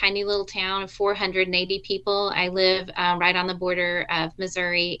from a tiny little town of 480 people. I live right on the border of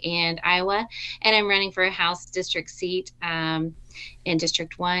Missouri and Iowa, and I'm running for a House district seat in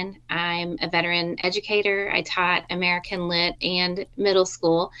District 1. I'm a veteran educator. I taught American Lit and middle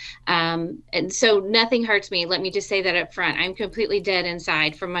school. And so nothing hurts me. Let me just say that up front. I'm completely dead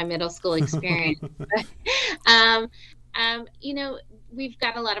inside from my middle school experience. You know, we've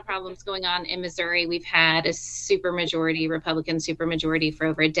got a lot of problems going on in Missouri. We've had a Republican supermajority for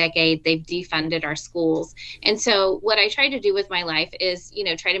over a decade. They've defunded our schools. And so what I try to do with my life is, you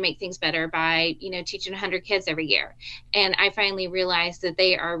know, try to make things better by, you know, teaching 100 kids every year. And I finally realized that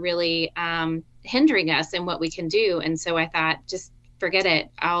they are really hindering us in what we can do. And so I thought, just forget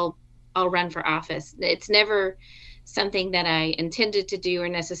it. I'll run for office. It's never something that I intended to do or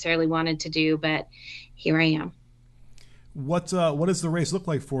necessarily wanted to do, but here I am. What does the race look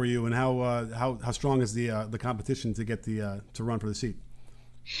like for you, and how strong is the competition to get to run for the seat?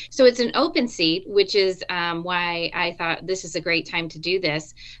 So it's an open seat, which is why I thought this is a great time to do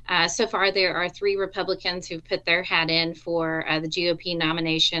this. So far, there are 3 Republicans who've put their hat in for the GOP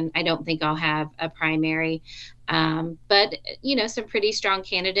nomination. I don't think I'll have a primary, but, you know, some pretty strong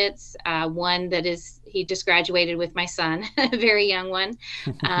candidates. One that he just graduated with my son, a very young one.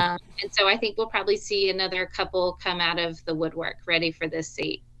 And so I think we'll probably see another couple come out of the woodwork ready for this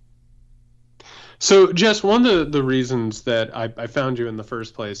seat. So, Jess, one of the reasons that I found you in the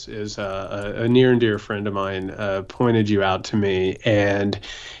first place is a near and dear friend of mine pointed you out to me and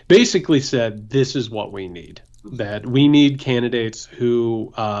basically said, this is what we need. That we need candidates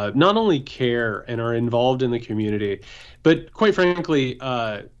who not only care and are involved in the community, but quite frankly,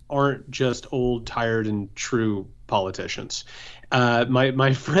 aren't just old, tired, and true politicians.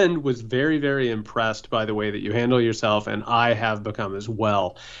 My friend was very, very impressed by the way that you handle yourself, and I have become as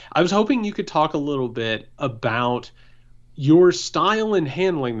well. I was hoping you could talk a little bit about your style in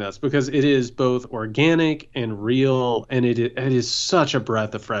handling this, because it is both organic and real, and it is such a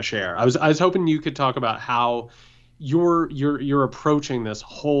breath of fresh air. I was hoping you could talk about how you're approaching this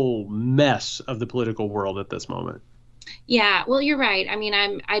whole mess of the political world at this moment. Yeah, well, you're right. I mean,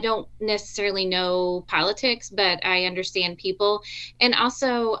 I don't necessarily know politics, but I understand people. And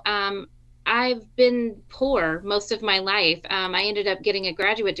also, I've been poor most of my life. I ended up getting a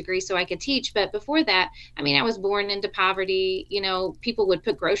graduate degree so I could teach. But before that, I mean, I was born into poverty. You know, people would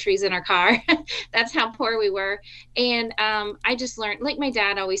put groceries in our car. That's how poor we were. And I just learned, like my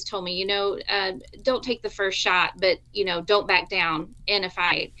dad always told me, you know, don't take the first shot, but, you know, don't back down in a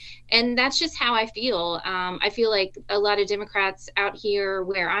fight. And that's just how I feel. I feel like a lot of Democrats out here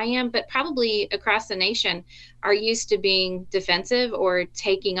where I am, but probably across the nation, are used to being defensive or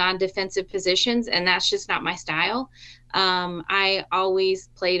taking on defensive positions, and that's just not my style. I always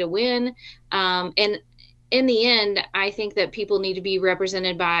play to win. And in the end, I think that people need to be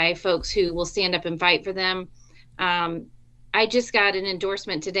represented by folks who will stand up and fight for them. I just got an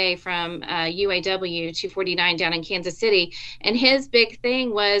endorsement today from UAW 249 down in Kansas City, and his big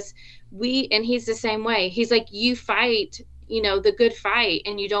thing was and he's the same way. He's like, you fight, the good fight,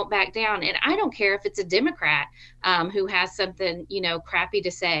 and you don't back down. And I don't care if it's a Democrat who has something, crappy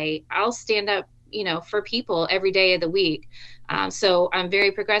to say. I'll stand up, for people every day of the week. So I'm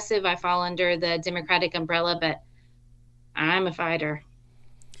very progressive. I fall under the Democratic umbrella, but I'm a fighter.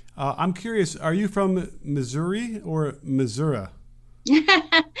 I'm curious, are you from Missouri or Missouri?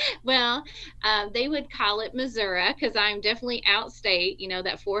 Well, they would call it Missouri because I'm definitely outstate,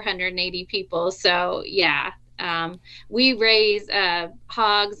 that 480 people. So, yeah, we raise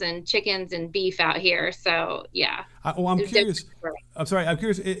hogs and chickens and beef out here. So, yeah. I'm curious. I'm sorry. I'm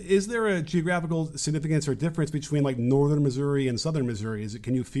curious. Is there a geographical significance or difference between like northern Missouri and southern Missouri?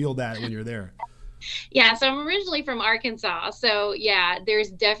 Can you feel that when you're there? Yeah, so I'm originally from Arkansas, so yeah, there's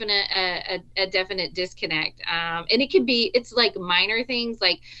definite a definite disconnect, and it's like minor things,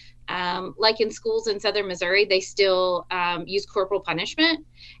 like in schools in southern Missouri, they still use corporal punishment,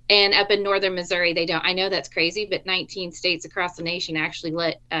 and up in northern Missouri, they don't. I know that's crazy, but 19 states across the nation actually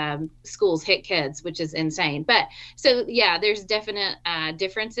let schools hit kids, which is insane. But so yeah, there's definite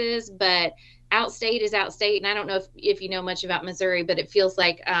differences, but outstate is outstate. And I don't know if you know much about Missouri, but it feels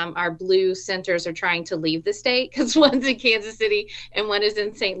like our blue centers are trying to leave the state because one's in Kansas City and one is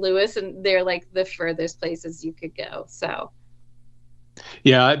in St. Louis, and they're like the furthest places you could go. So.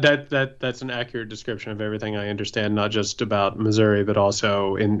 Yeah, that's an accurate description of everything I understand, not just about Missouri, but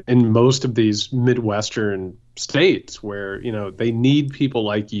also in most of these Midwestern states where, they need people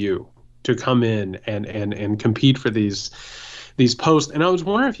like you to come in and compete for these posts. And I was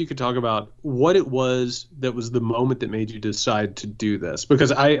wondering if you could talk about what it was that was the moment that made you decide to do this.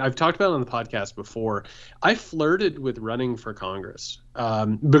 Because I've talked about it on the podcast before. I flirted with running for Congress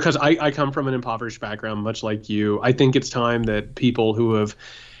because I come from an impoverished background, much like you. I think it's time that people who have,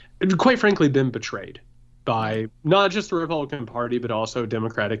 quite frankly, been betrayed by not just the Republican Party, but also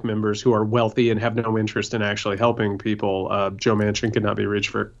Democratic members who are wealthy and have no interest in actually helping people. Joe Manchin could not be reached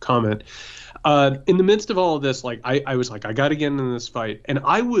for comment. In the midst of all of this, I was like, I got to get in this fight. And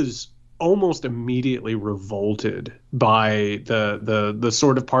I was almost immediately revolted by the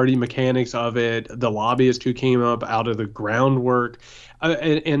sort of party mechanics of it, the lobbyists who came up out of the groundwork.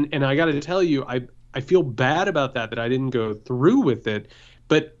 And I got to tell you, I feel bad about that I didn't go through with it.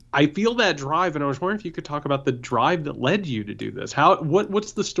 But I feel that drive, and I was wondering if you could talk about the drive that led you to do this.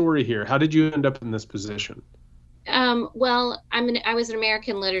 What's the story here? How did you end up in this position? Well, I was an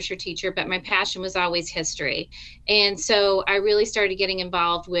American literature teacher, but my passion was always history. And so I really started getting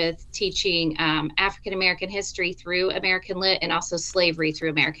involved with teaching African American history through American Lit and also slavery through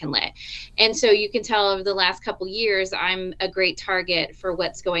American Lit. And so you can tell over the last couple years, I'm a great target for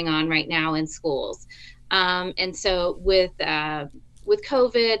what's going on right now in schools. And so with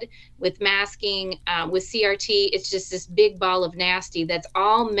COVID, with masking, with CRT, it's just this big ball of nasty that's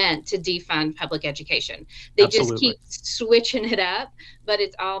all meant to defund public education. They Absolutely. Just keep switching it up, but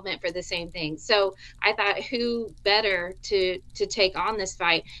it's all meant for the same thing. So I thought, who better to take on this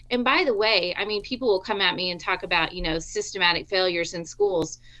fight? And by the way, I mean, people will come at me and talk about, systematic failures in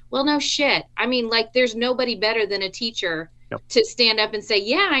schools. Well, no shit. I mean, there's nobody better than a teacher to stand up and say,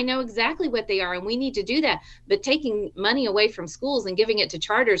 yeah, I know exactly what they are, and we need to do that. But taking money away from schools and giving it to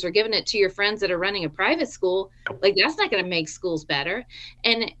charters or giving it to your friends that are running a private school, that's not going to make schools better.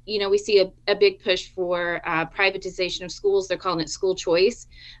 And, we see a big push for privatization of schools. They're calling it school choice.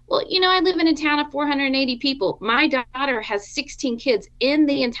 Well, I live in a town of 480 people. My daughter has 16 kids in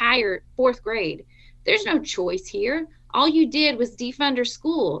the entire fourth grade. There's no choice here. All you did was defund her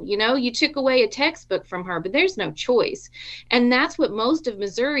school. You took away a textbook from her, but there's no choice. And that's what most of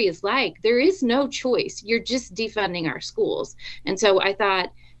Missouri is like. There is no choice. You're just defunding our schools. And so I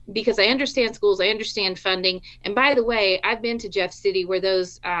thought, because I understand schools, I understand funding. And by the way, I've been to Jeff City where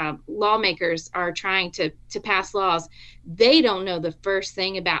those lawmakers are trying to pass laws. They don't know the first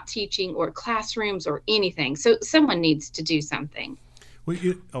thing about teaching or classrooms or anything. So someone needs to do something. Well,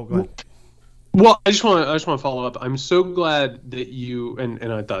 go ahead. Well, I just want to follow up. I'm so glad that you and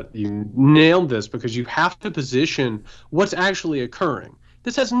I thought you nailed this because you have to position what's actually occurring.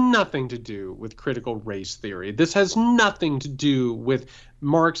 This has nothing to do with critical race theory. This has nothing to do with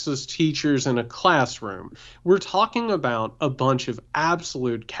Marxist teachers in a classroom. We're talking about a bunch of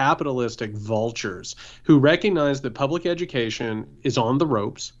absolute capitalistic vultures who recognize that public education is on the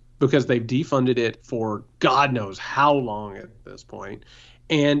ropes because they've defunded it for God knows how long at this point.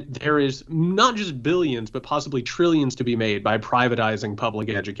 And there is not just billions, but possibly trillions to be made by privatizing public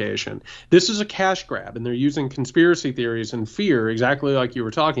education. This is a cash grab, and they're using conspiracy theories and fear, exactly like you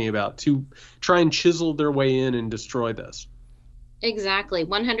were talking about, to try and chisel their way in and destroy this. Exactly,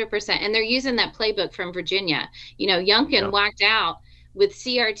 100%. And they're using that playbook from Virginia. Youngkin Yeah. walked out with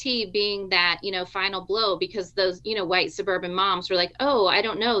CRT being that, final blow because those, white suburban moms were like, oh, I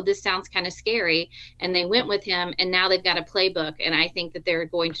don't know, this sounds kind of scary. And they went with him, and now they've got a playbook. And I think that they're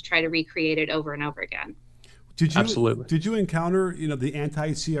going to try to recreate it over and over again. Absolutely. Did you encounter the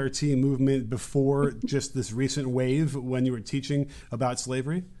anti-CRT movement before just this recent wave when you were teaching about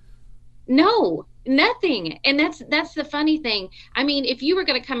slavery? No, nothing. And that's the funny thing. I mean, if you were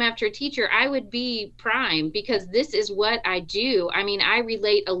going to come after a teacher, I would be prime because this is what I do. I mean, I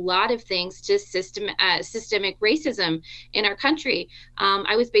relate a lot of things to systemic racism in our country.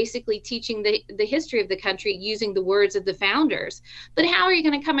 I was basically teaching the history of the country using the words of the founders. But how are you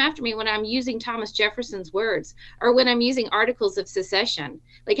going to come after me when I'm using Thomas Jefferson's words or when I'm using articles of secession?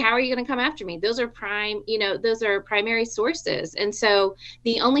 Like, how are you going to come after me? Those are those are primary sources. And so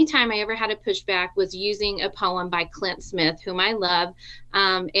the only time I ever had to push back was using a poem by Clint Smith, whom I love.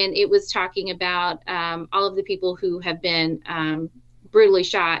 And it was talking about all of the people who have been brutally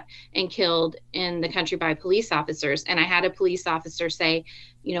shot and killed in the country by police officers. And I had a police officer say,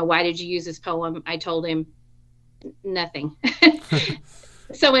 why did you use this poem? I told him nothing.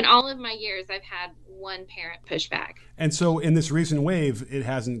 So in all of my years, I've had one parent push back. And so in this recent wave, it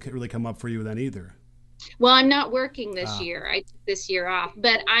hasn't really come up for you then either. Well, I'm not working this year. I took this year off,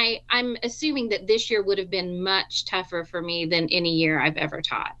 but I'm assuming that this year would have been much tougher for me than any year I've ever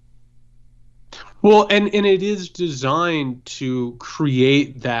taught. Well, and it is designed to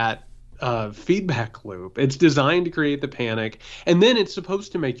create that feedback loop. It's designed to create the panic, and then it's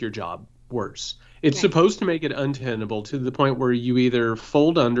supposed to make your job worse. It's supposed to make it untenable to the point where you either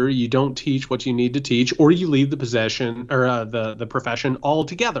fold under, you don't teach what you need to teach, or you leave the possession or the profession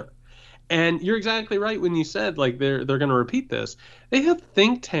altogether. And you're exactly right when you said like they're going to repeat this. They have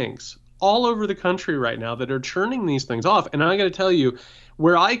think tanks all over the country right now that are churning these things off. And I got to tell you,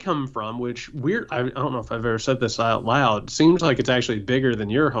 where I come from, which I don't know if I've ever said this out loud, seems like it's actually bigger than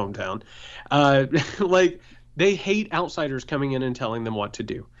your hometown. Like they hate outsiders coming in and telling them what to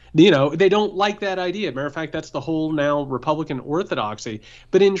do. They don't like that idea. Matter of fact, that's the whole now Republican orthodoxy.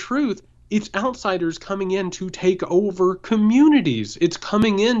 But in truth, it's outsiders coming in to take over communities. It's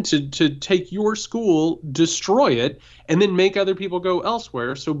coming in to take your school, destroy it, and then make other people go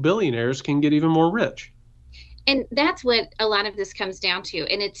elsewhere so billionaires can get even more rich. And that's what a lot of this comes down to.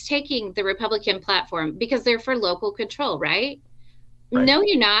 And it's taking the Republican platform because they're for local control, right? No,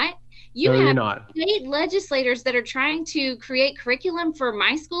 you're not. You have state legislators that are trying to create curriculum for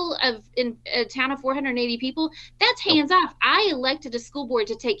my school in a town of 480 people. That's hands off. I elected a school board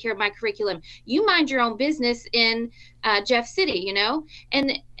to take care of my curriculum. You mind your own business in Jeff City,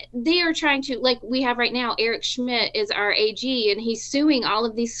 and they are trying to, like we have right now, Eric Schmidt is our AG, and he's suing all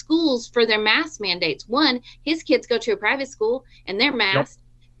of these schools for their mask mandates. One, his kids go to a private school and they're masked.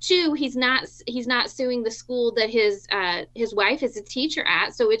 Two, he's not suing the school that his wife is a teacher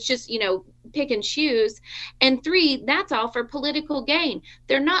at. So it's just, pick and choose. And three, that's all for political gain.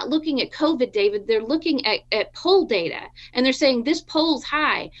 They're not looking at COVID, David. They're looking at poll data, and they're saying this poll's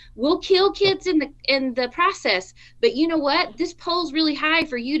high. We'll kill kids in the process. But you know what? This poll's really high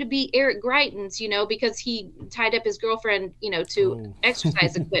for you to be Eric Greitens, because he tied up his girlfriend, to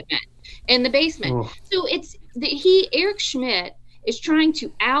exercise equipment in the basement. So Eric Schmidt is trying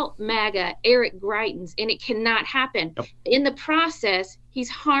to out MAGA Eric Greitens, and it cannot happen. In the process, he's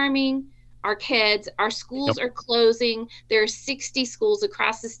harming our kids. Our schools are closing. There are 60 schools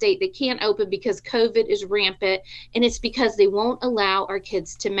across the state that can't open because COVID is rampant, and it's because they won't allow our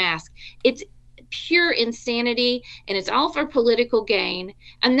kids to mask. It's pure insanity, and it's all for political gain.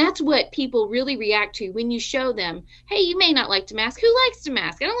 And that's what people really react to when you show them, hey, you may not like to mask. Who likes to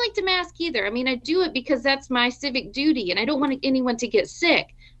mask? I don't like to mask either. I mean, I do it because that's my civic duty, and I don't want anyone to get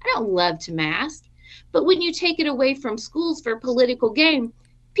sick. I don't love to mask. But when you take it away from schools for political gain,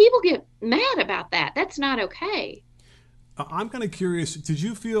 people get mad about that. That's not okay. I'm kind of curious, did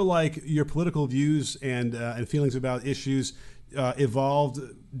you feel like your political views and feelings about issues evolved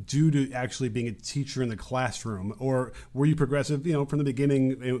due to actually being a teacher in the classroom, or were you progressive, from the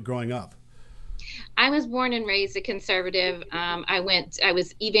beginning growing up? I was born and raised a conservative. I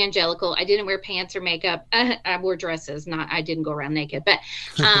was evangelical. I didn't wear pants or makeup. I wore dresses. I didn't go around naked, but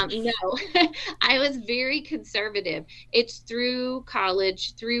no, I was very conservative. It's through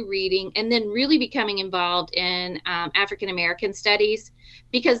college, through reading, and then really becoming involved in African-American studies,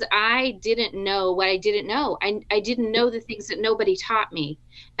 because I didn't know what I didn't know. I didn't know the things that nobody taught me.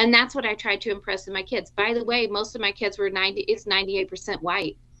 And that's what I tried to impress in my kids. By the way, most of my kids were 98%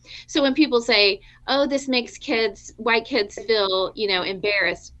 white. So when people say, oh, this makes white kids feel,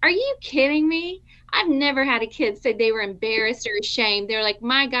 embarrassed. Are you kidding me? I've never had a kid say they were embarrassed or ashamed. They're like,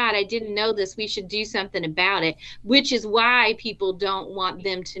 my God, I didn't know this. We should do something about it, which is why people don't want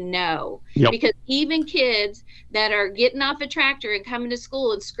them to know. Yep. Because even kids that are getting off a tractor and coming to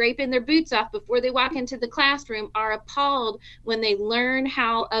school and scraping their boots off before they walk into the classroom are appalled when they learn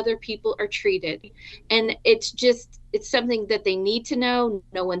how other people are treated. And it's something that they need to know.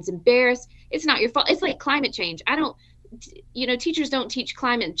 No one's embarrassed. It's not your fault. It's like climate change. Teachers don't teach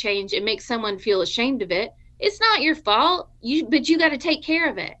climate change and make someone feel ashamed of it. It's not your fault, but you got to take care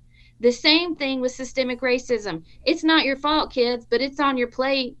of it. The same thing with systemic racism. It's not your fault, kids, but it's on your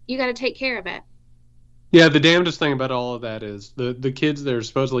plate. You got to take care of it. Yeah, the damnedest thing about all of that is the kids that are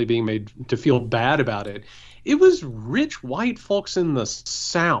supposedly being made to feel bad about it. It was rich white folks in the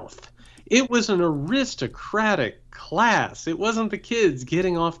South. It was an aristocratic class. It wasn't the kids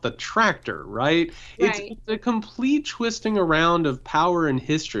getting off the tractor, right? It's a complete twisting around of power and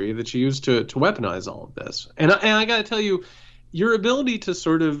history that's used to weaponize all of this. And I got to tell you, your ability to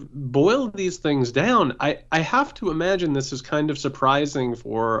sort of boil these things down, I have to imagine this is kind of surprising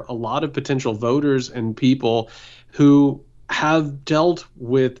for a lot of potential voters and people who have dealt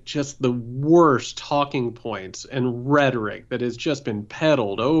with just the worst talking points and rhetoric that has just been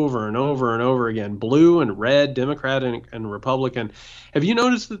peddled over and over and over again, blue and red, Democrat and Republican. Have you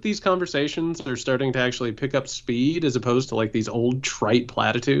noticed that these conversations are starting to actually pick up speed as opposed to like these old trite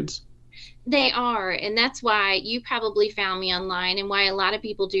platitudes? They are, and that's why you probably found me online and why a lot of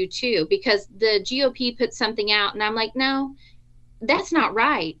people do too, because the GOP put something out and I'm like, no, that's not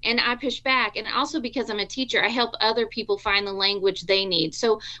right. And I push back. And also because I'm a teacher, I help other people find the language they need.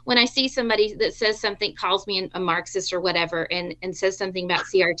 So when I see somebody that says something, calls me a Marxist or whatever, and says something about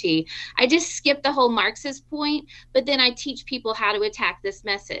CRT, I just skip the whole Marxist point, but then I teach people how to attack this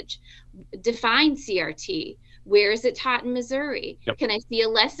message. Define CRT. Where is it taught in Missouri? Yep. Can I see a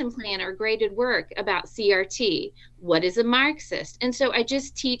lesson plan or graded work about CRT? What is a Marxist? And so I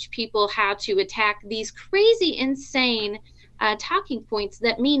just teach people how to attack these crazy, insane talking points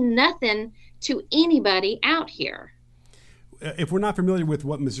that mean nothing to anybody out here. If we're not familiar with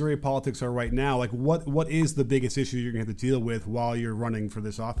what Missouri politics are right now, like what is the biggest issue you're going to have to deal with while you're running for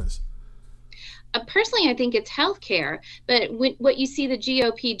this office? Personally, I think it's healthcare. But what you see the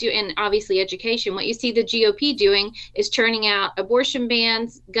GOP do, and obviously education, what you see the GOP doing is churning out abortion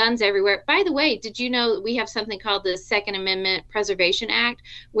bans, guns everywhere. By the way, did you know we have something called the Second Amendment Preservation Act,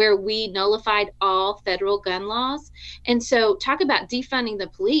 where we nullified all federal gun laws? And so talk about defunding the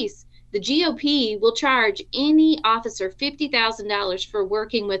police. The GOP will charge any officer $50,000 for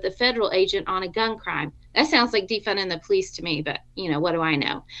working with a federal agent on a gun crime. That sounds like defunding the police to me, but what do I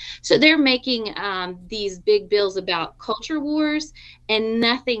know? So they're making these big bills about culture wars and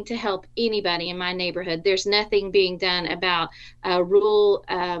nothing to help anybody in my neighborhood. There's nothing being done about rural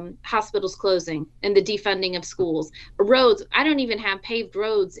hospitals closing and the defunding of schools. Roads, I don't even have paved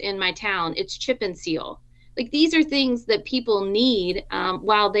roads in my town. It's chip and seal. Like, these are things that people need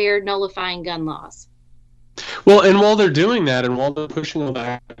while they're nullifying gun laws. Well, and while they're doing that and while they're pushing all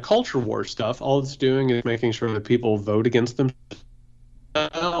that culture war stuff, all it's doing is making sure that people vote against them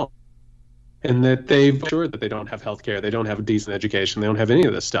and that they've sure that they don't have health care, they don't have a decent education, they don't have any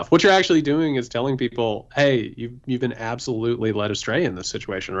of this stuff. What you're actually doing is telling people, hey, you've been absolutely led astray in this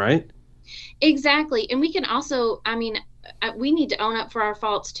situation, right? Exactly. And we can also, we need to own up for our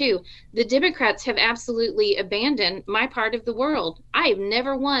faults too. The Democrats have absolutely abandoned my part of the world. I have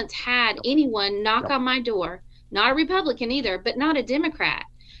never once had anyone knock on my door, not a Republican either, but not a Democrat.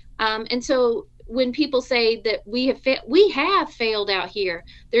 And so when people say that we have failed out here,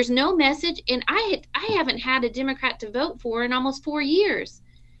 there's no message. And I haven't had a Democrat to vote for in almost 4 years.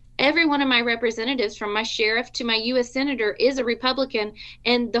 Every one of my representatives, from my sheriff to my U.S. senator, is a Republican.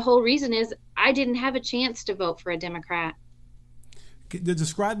 And the whole reason is I didn't have a chance to vote for a Democrat.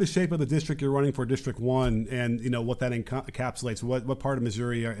 Describe the shape of the district you're running for, District 1, and what that encapsulates. What part of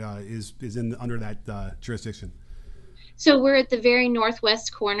Missouri is under that jurisdiction? So we're at the very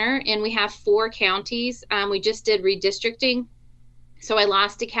northwest corner, and we have 4 counties. We just did redistricting. So I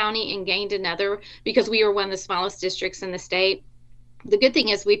lost a county and gained another because we were one of the smallest districts in the state. The good thing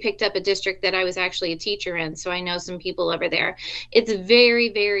is we picked up a district that I was actually a teacher in, so I know some people over there. It's very,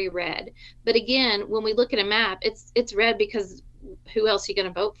 very red. But again, when we look at a map, it's red because who else are you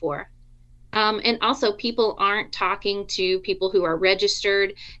going to vote for? And also, people aren't talking to people who are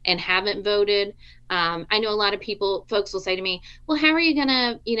registered and haven't voted. I know a lot of folks will say to me, well, how are you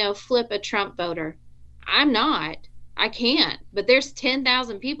going to, flip a Trump voter? I'm not. I can't. But there's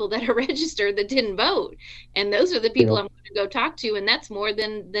 10,000 people that are registered that didn't vote. And those are the people I'm going to go talk to. And that's more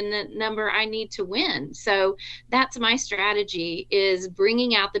than the number I need to win. So that's my strategy, is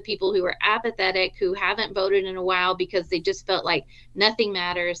bringing out the people who are apathetic, who haven't voted in a while because they just felt like nothing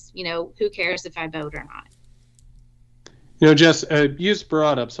matters. Who cares if I vote or not? Jess, you just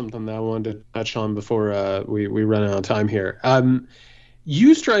brought up something that I wanted to touch on before we run out of time here.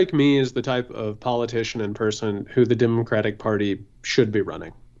 You strike me as the type of politician and person who the Democratic Party should be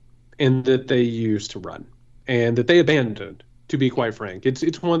running, and that they used to run, and that they abandoned, to be quite frank.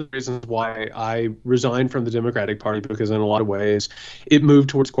 It's one of the reasons why I resigned from the Democratic Party, because in a lot of ways it moved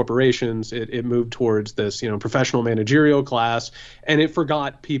towards corporations, it moved towards this professional managerial class, and it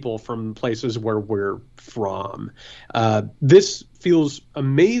forgot people from places where we're from. This feels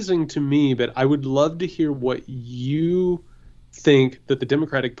amazing to me, but I would love to hear what you think that the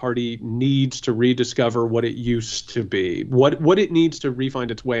Democratic Party needs to rediscover what it used to be, what it needs to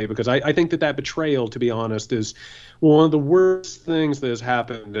refind its way, because I think that betrayal, to be honest, is one of the worst things that has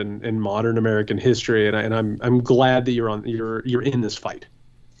happened in modern American history, and I'm glad that you're in this fight.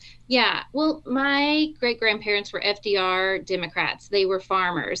 Yeah, well, my great-grandparents were FDR Democrats. They were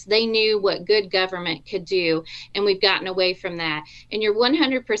farmers. They knew what good government could do, and we've gotten away from that. And you're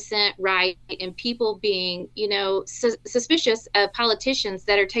 100% right in people being, suspicious of politicians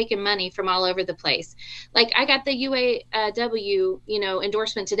that are taking money from all over the place. Like, I got the UAW,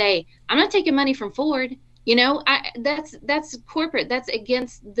 endorsement today. I'm not taking money from Ford. That's corporate. That's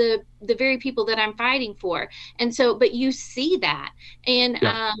against the very people that I'm fighting for. And so, but you see that, and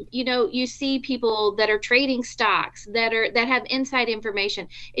you see people that are trading stocks that have inside information.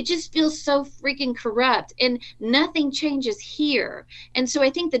 It just feels so freaking corrupt, and nothing changes here. And so I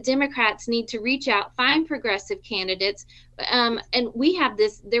think the Democrats need to reach out, find progressive candidates. And we have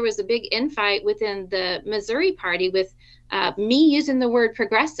this. There was a big infight within the Missouri party with me using the word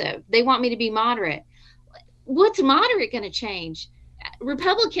progressive. They want me to be moderate. What's moderate going to change?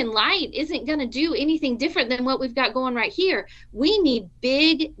 Republican light isn't going to do anything different than what we've got going right here. We need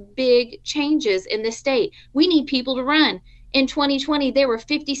big changes in the state. We need people to run. In 2020, there were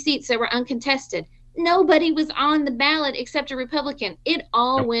 50 seats that were uncontested. Nobody was on the ballot except a Republican. It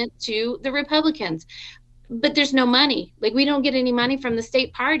all went to the Republicans. But there's no money. Like, we don't get any money from the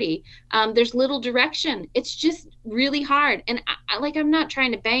state party. There's little direction. It's just really hard. And I'm not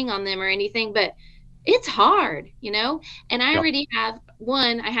trying to bang on them or anything, but it's hard, and I already have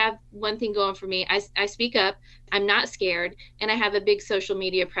one thing going for me. I speak up, I'm not scared, and I have a big social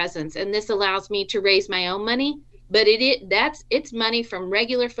media presence, and this allows me to raise my own money, but it's money from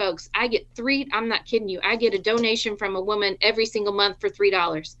regular folks. I get I'm not kidding you. I get a donation from a woman every single month for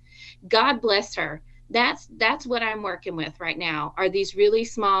 $3. God bless her. That's what I'm working with right now, are these really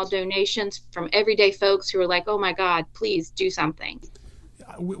small donations from everyday folks who are like, oh my God, please do something.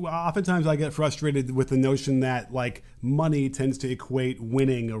 Oftentimes I get frustrated with the notion that money tends to equate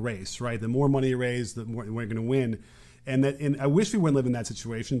winning a race, right? The more money you raise, the more we're going to win. And I wish we wouldn't live in that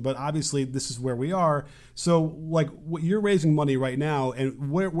situation, but obviously this is where we are. So you're raising money right now,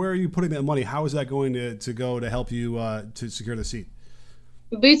 and where are you putting that money? How is that going to go to help you to secure the seat?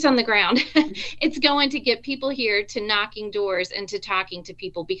 Boots on the ground. It's going to get people here to knocking doors and to talking to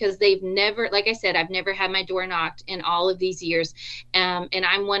people, because they've never, like I said, I've never had my door knocked in all of these years. And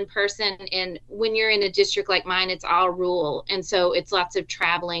I'm one person. And when you're in a district like mine, it's all rural. And so it's lots of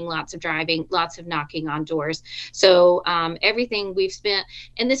traveling, lots of driving, lots of knocking on doors. So everything we've spent,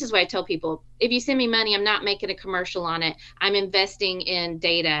 and this is why I tell people, if you send me money, I'm not making a commercial on it. I'm investing in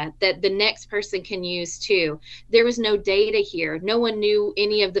data that the next person can use too. There was no data here. No one knew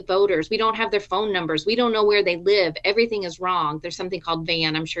any of the voters. We don't have their phone numbers. We don't know where they live. Everything is wrong. There's something called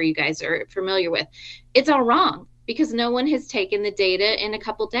VAN, I'm sure you guys are familiar with. It's all wrong because no one has taken the data in a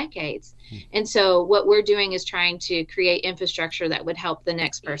couple decades. And so what we're doing is trying to create infrastructure that would help the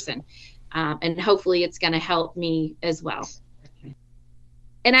next person. And hopefully it's going to help me as well.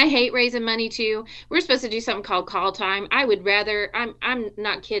 And I hate raising money too. We're supposed to do something called call time. I would rather, I'm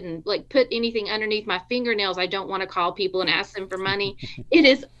not kidding, put anything underneath my fingernails. I don't want to call people and ask them for money. It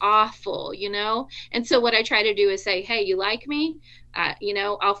is awful, And so what I try to do is say, hey, you like me?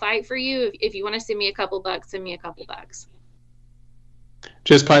 I'll fight for you. If you want to send me a couple bucks, send me a couple bucks.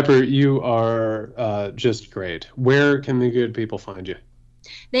 Jess Piper, you are just great. Where can the good people find you?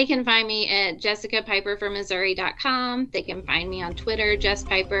 They can find me at jessicapiperformissouri.com. They can find me on Twitter, Jess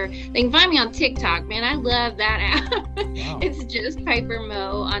Piper. They can find me on TikTok. Man, I love that app. Wow. It's just Piper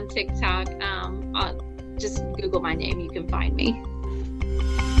Mo on TikTok. Just Google my name. You can find me.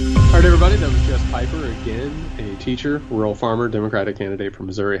 All right, everybody. everybody. That was Jess Piper, again, a teacher, rural farmer, Democratic candidate from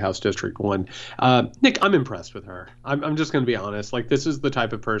Missouri House District 1. Nick, I'm impressed with her. I'm just going to be honest. Like, this is the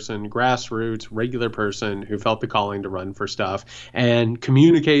type of person, grassroots, regular person who felt the calling to run for stuff and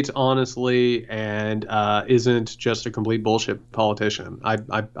communicates honestly and isn't just a complete bullshit politician.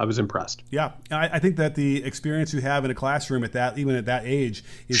 I was impressed. Yeah, I think that the experience you have in a classroom even at that age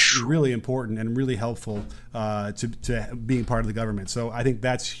is really important and really helpful to being part of the government. So I think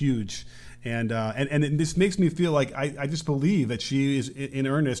that's huge. And this makes me feel like I just believe that she is in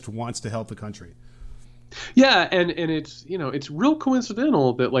earnest wants to help the country. Yeah, and it's, it's real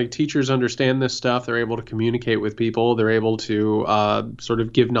coincidental that, like, teachers understand this stuff. They're able to communicate with people. They're able to sort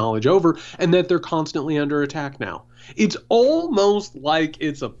of give knowledge over, and that they're constantly under attack now. It's almost like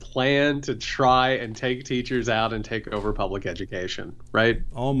it's a plan to try and take teachers out and take over public education, right?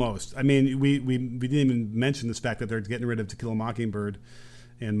 Almost. I mean, we didn't even mention this fact that they're getting rid of To Kill a Mockingbird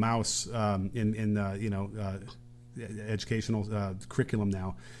and Mouse in educational curriculum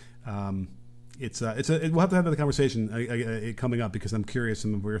now. We'll have to have the conversation coming up because I'm curious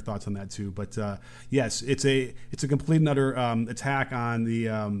some of your thoughts on that too. But yes, it's a complete and utter attack on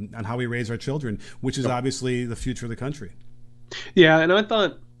on how we raise our children, which is obviously the future of the country. Yeah, and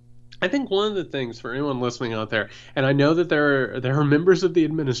I think one of the things for anyone listening out there, and I know that there are members of the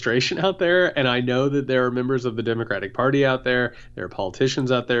administration out there, and I know that there are members of the Democratic Party out there are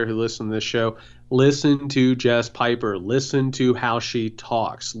politicians out there who listen to this show. Listen to Jess Piper. Listen to how she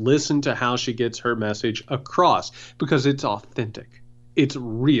talks. Listen to how she gets her message across, because it's authentic. It's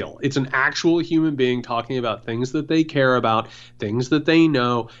real. It's an actual human being talking about things that they care about, things that they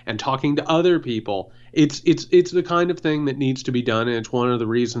know, and talking to other people. It's the kind of thing that needs to be done, and it's one of the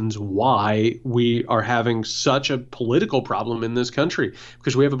reasons why we are having such a political problem in this country,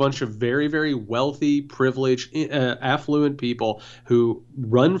 because we have a bunch of very, very wealthy, privileged, affluent people who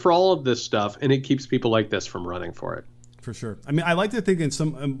run for all of this stuff, and it keeps people like this from running for it. For sure. I mean, I like to think in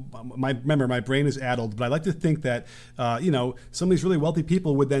some, remember, my brain is addled, but I like to think that, some of these really wealthy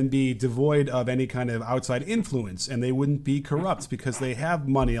people would then be devoid of any kind of outside influence, and they wouldn't be corrupt because they have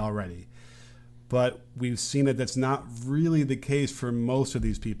money already. But we've seen that that's not really the case for most of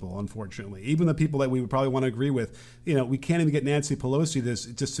these people, unfortunately. Even the people that we would probably want to agree with, we can't even get Nancy Pelosi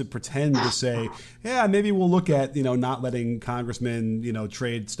just to pretend to say, yeah, maybe we'll look at, not letting congressmen,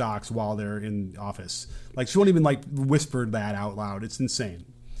 trade stocks while they're in office. Like, she won't even whisper that out loud. It's insane.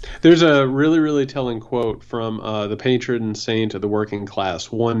 There's a really, really telling quote from the patron saint of the working class,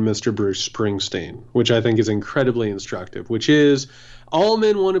 one Mr. Bruce Springsteen, which I think is incredibly instructive, which is, all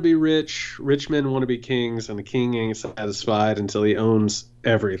men want to be rich, rich men want to be kings, and the king ain't satisfied until he owns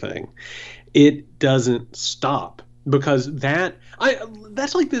everything. It doesn't stop, because that's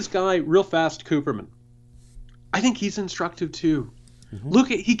like this guy, real fast, Cooperman. I think he's instructive too. Mm-hmm.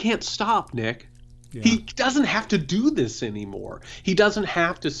 He can't stop, Nick. Yeah. He doesn't have to do this anymore. He doesn't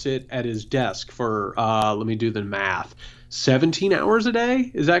have to sit at his desk for, let me do the math, 17 hours a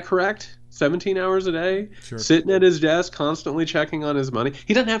day? Is that correct? 17 hours a day? Sure. Sitting at his desk, constantly checking on his money.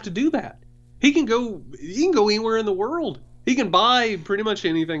 He doesn't have to do that. He can go anywhere in the world. He can buy pretty much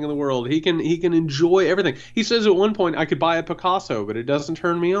anything in the world. He can enjoy everything. He says at one point, I could buy a Picasso, but it doesn't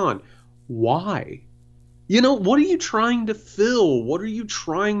turn me on. Why? What are you trying to fill? What are you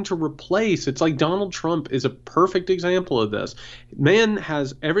trying to replace? It's like Donald Trump is a perfect example of this. Man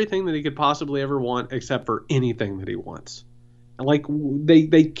has everything that he could possibly ever want except for anything that he wants. Like,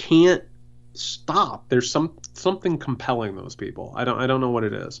 they can't stop. There's something compelling those people. I don't know what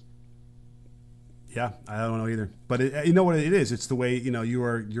it is. Yeah, I don't know either. But you know what it is? It's the way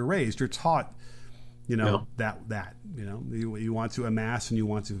you're raised. You're taught. That you want to amass and you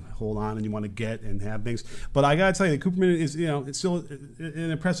want to hold on and you want to get and have things. But I gotta tell you, Cooperman is it's still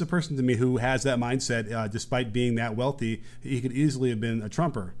an impressive person to me who has that mindset. Despite being that wealthy, he could easily have been a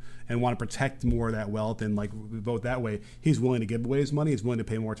Trumper and want to protect more of that wealth and vote that way. He's willing to give away his money. He's willing to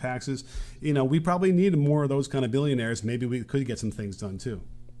pay more taxes. We probably need more of those kind of billionaires. Maybe we could get some things done too.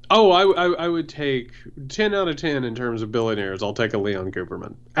 Oh, I would take 10 out of 10 in terms of billionaires. I'll take a Leon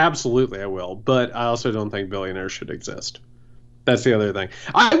Cooperman. Absolutely, I will. But I also don't think billionaires should exist. That's the other thing.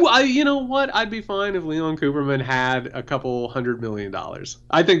 You know what? I'd be fine if Leon Cooperman had a couple $100 million.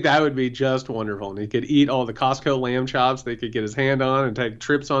 I think that would be just wonderful. And he could eat all the Costco lamb chops they could get his hand on and take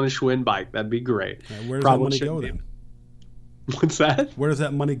trips on his Schwinn bike. That'd be great. Where does that money go then? What's that? Where does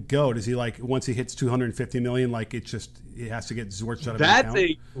that money go? Does he once he hits 250 million, it has to get zorched out of his account? That's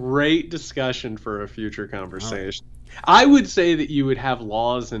a great discussion for a future conversation. I would say that you would have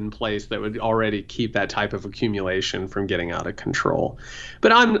laws in place that would already keep that type of accumulation from getting out of control.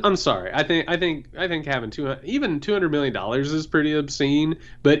 But I'm sorry. I think having even $200 million is pretty obscene.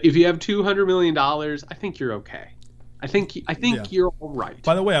 But if you have $200 million, I think you're okay. I think you're all right.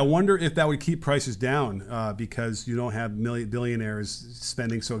 By the way, I wonder if that would keep prices down because you don't have billionaires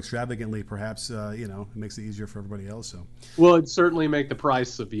spending so extravagantly. Perhaps it makes it easier for everybody else. So, well, it'd certainly make the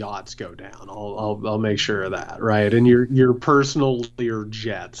price of yachts go down. I'll make sure of that, right? And your personal Lear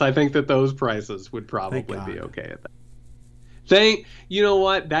jets. I think that those prices would probably be okay at that. You know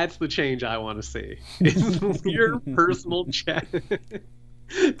what? That's the change I want to see. It's your personal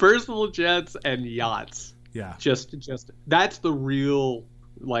jets and yachts. Yeah. Just that's the real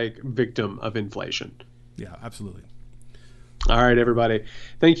victim of inflation. Yeah, absolutely. All right, everybody.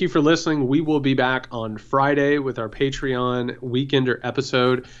 Thank you for listening. We will be back on Friday with our Patreon Weekender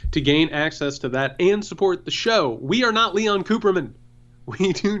episode to gain access to that and support the show. We are not Leon Cooperman.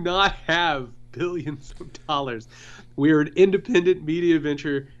 We do not have billions of dollars. We are an independent media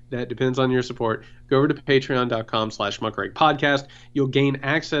venture that depends on your support. Go over to patreon.com/Muckrake Podcast. You'll gain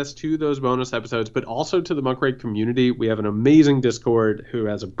access to those bonus episodes, but also to the Muckrake community. We have an amazing Discord who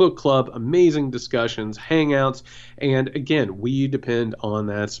has a book club, amazing discussions, hangouts, and again, we depend on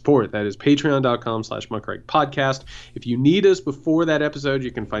that support. That is patreon.com/Muckrake Podcast. If you need us before that episode,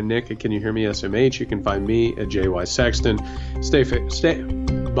 you can find Nick at Can You Hear Me SMH. You can find me at JY Sexton.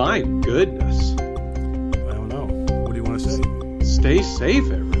 My goodness. I don't know. What do you want to say? Stay safe,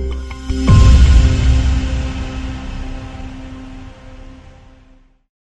 everyone.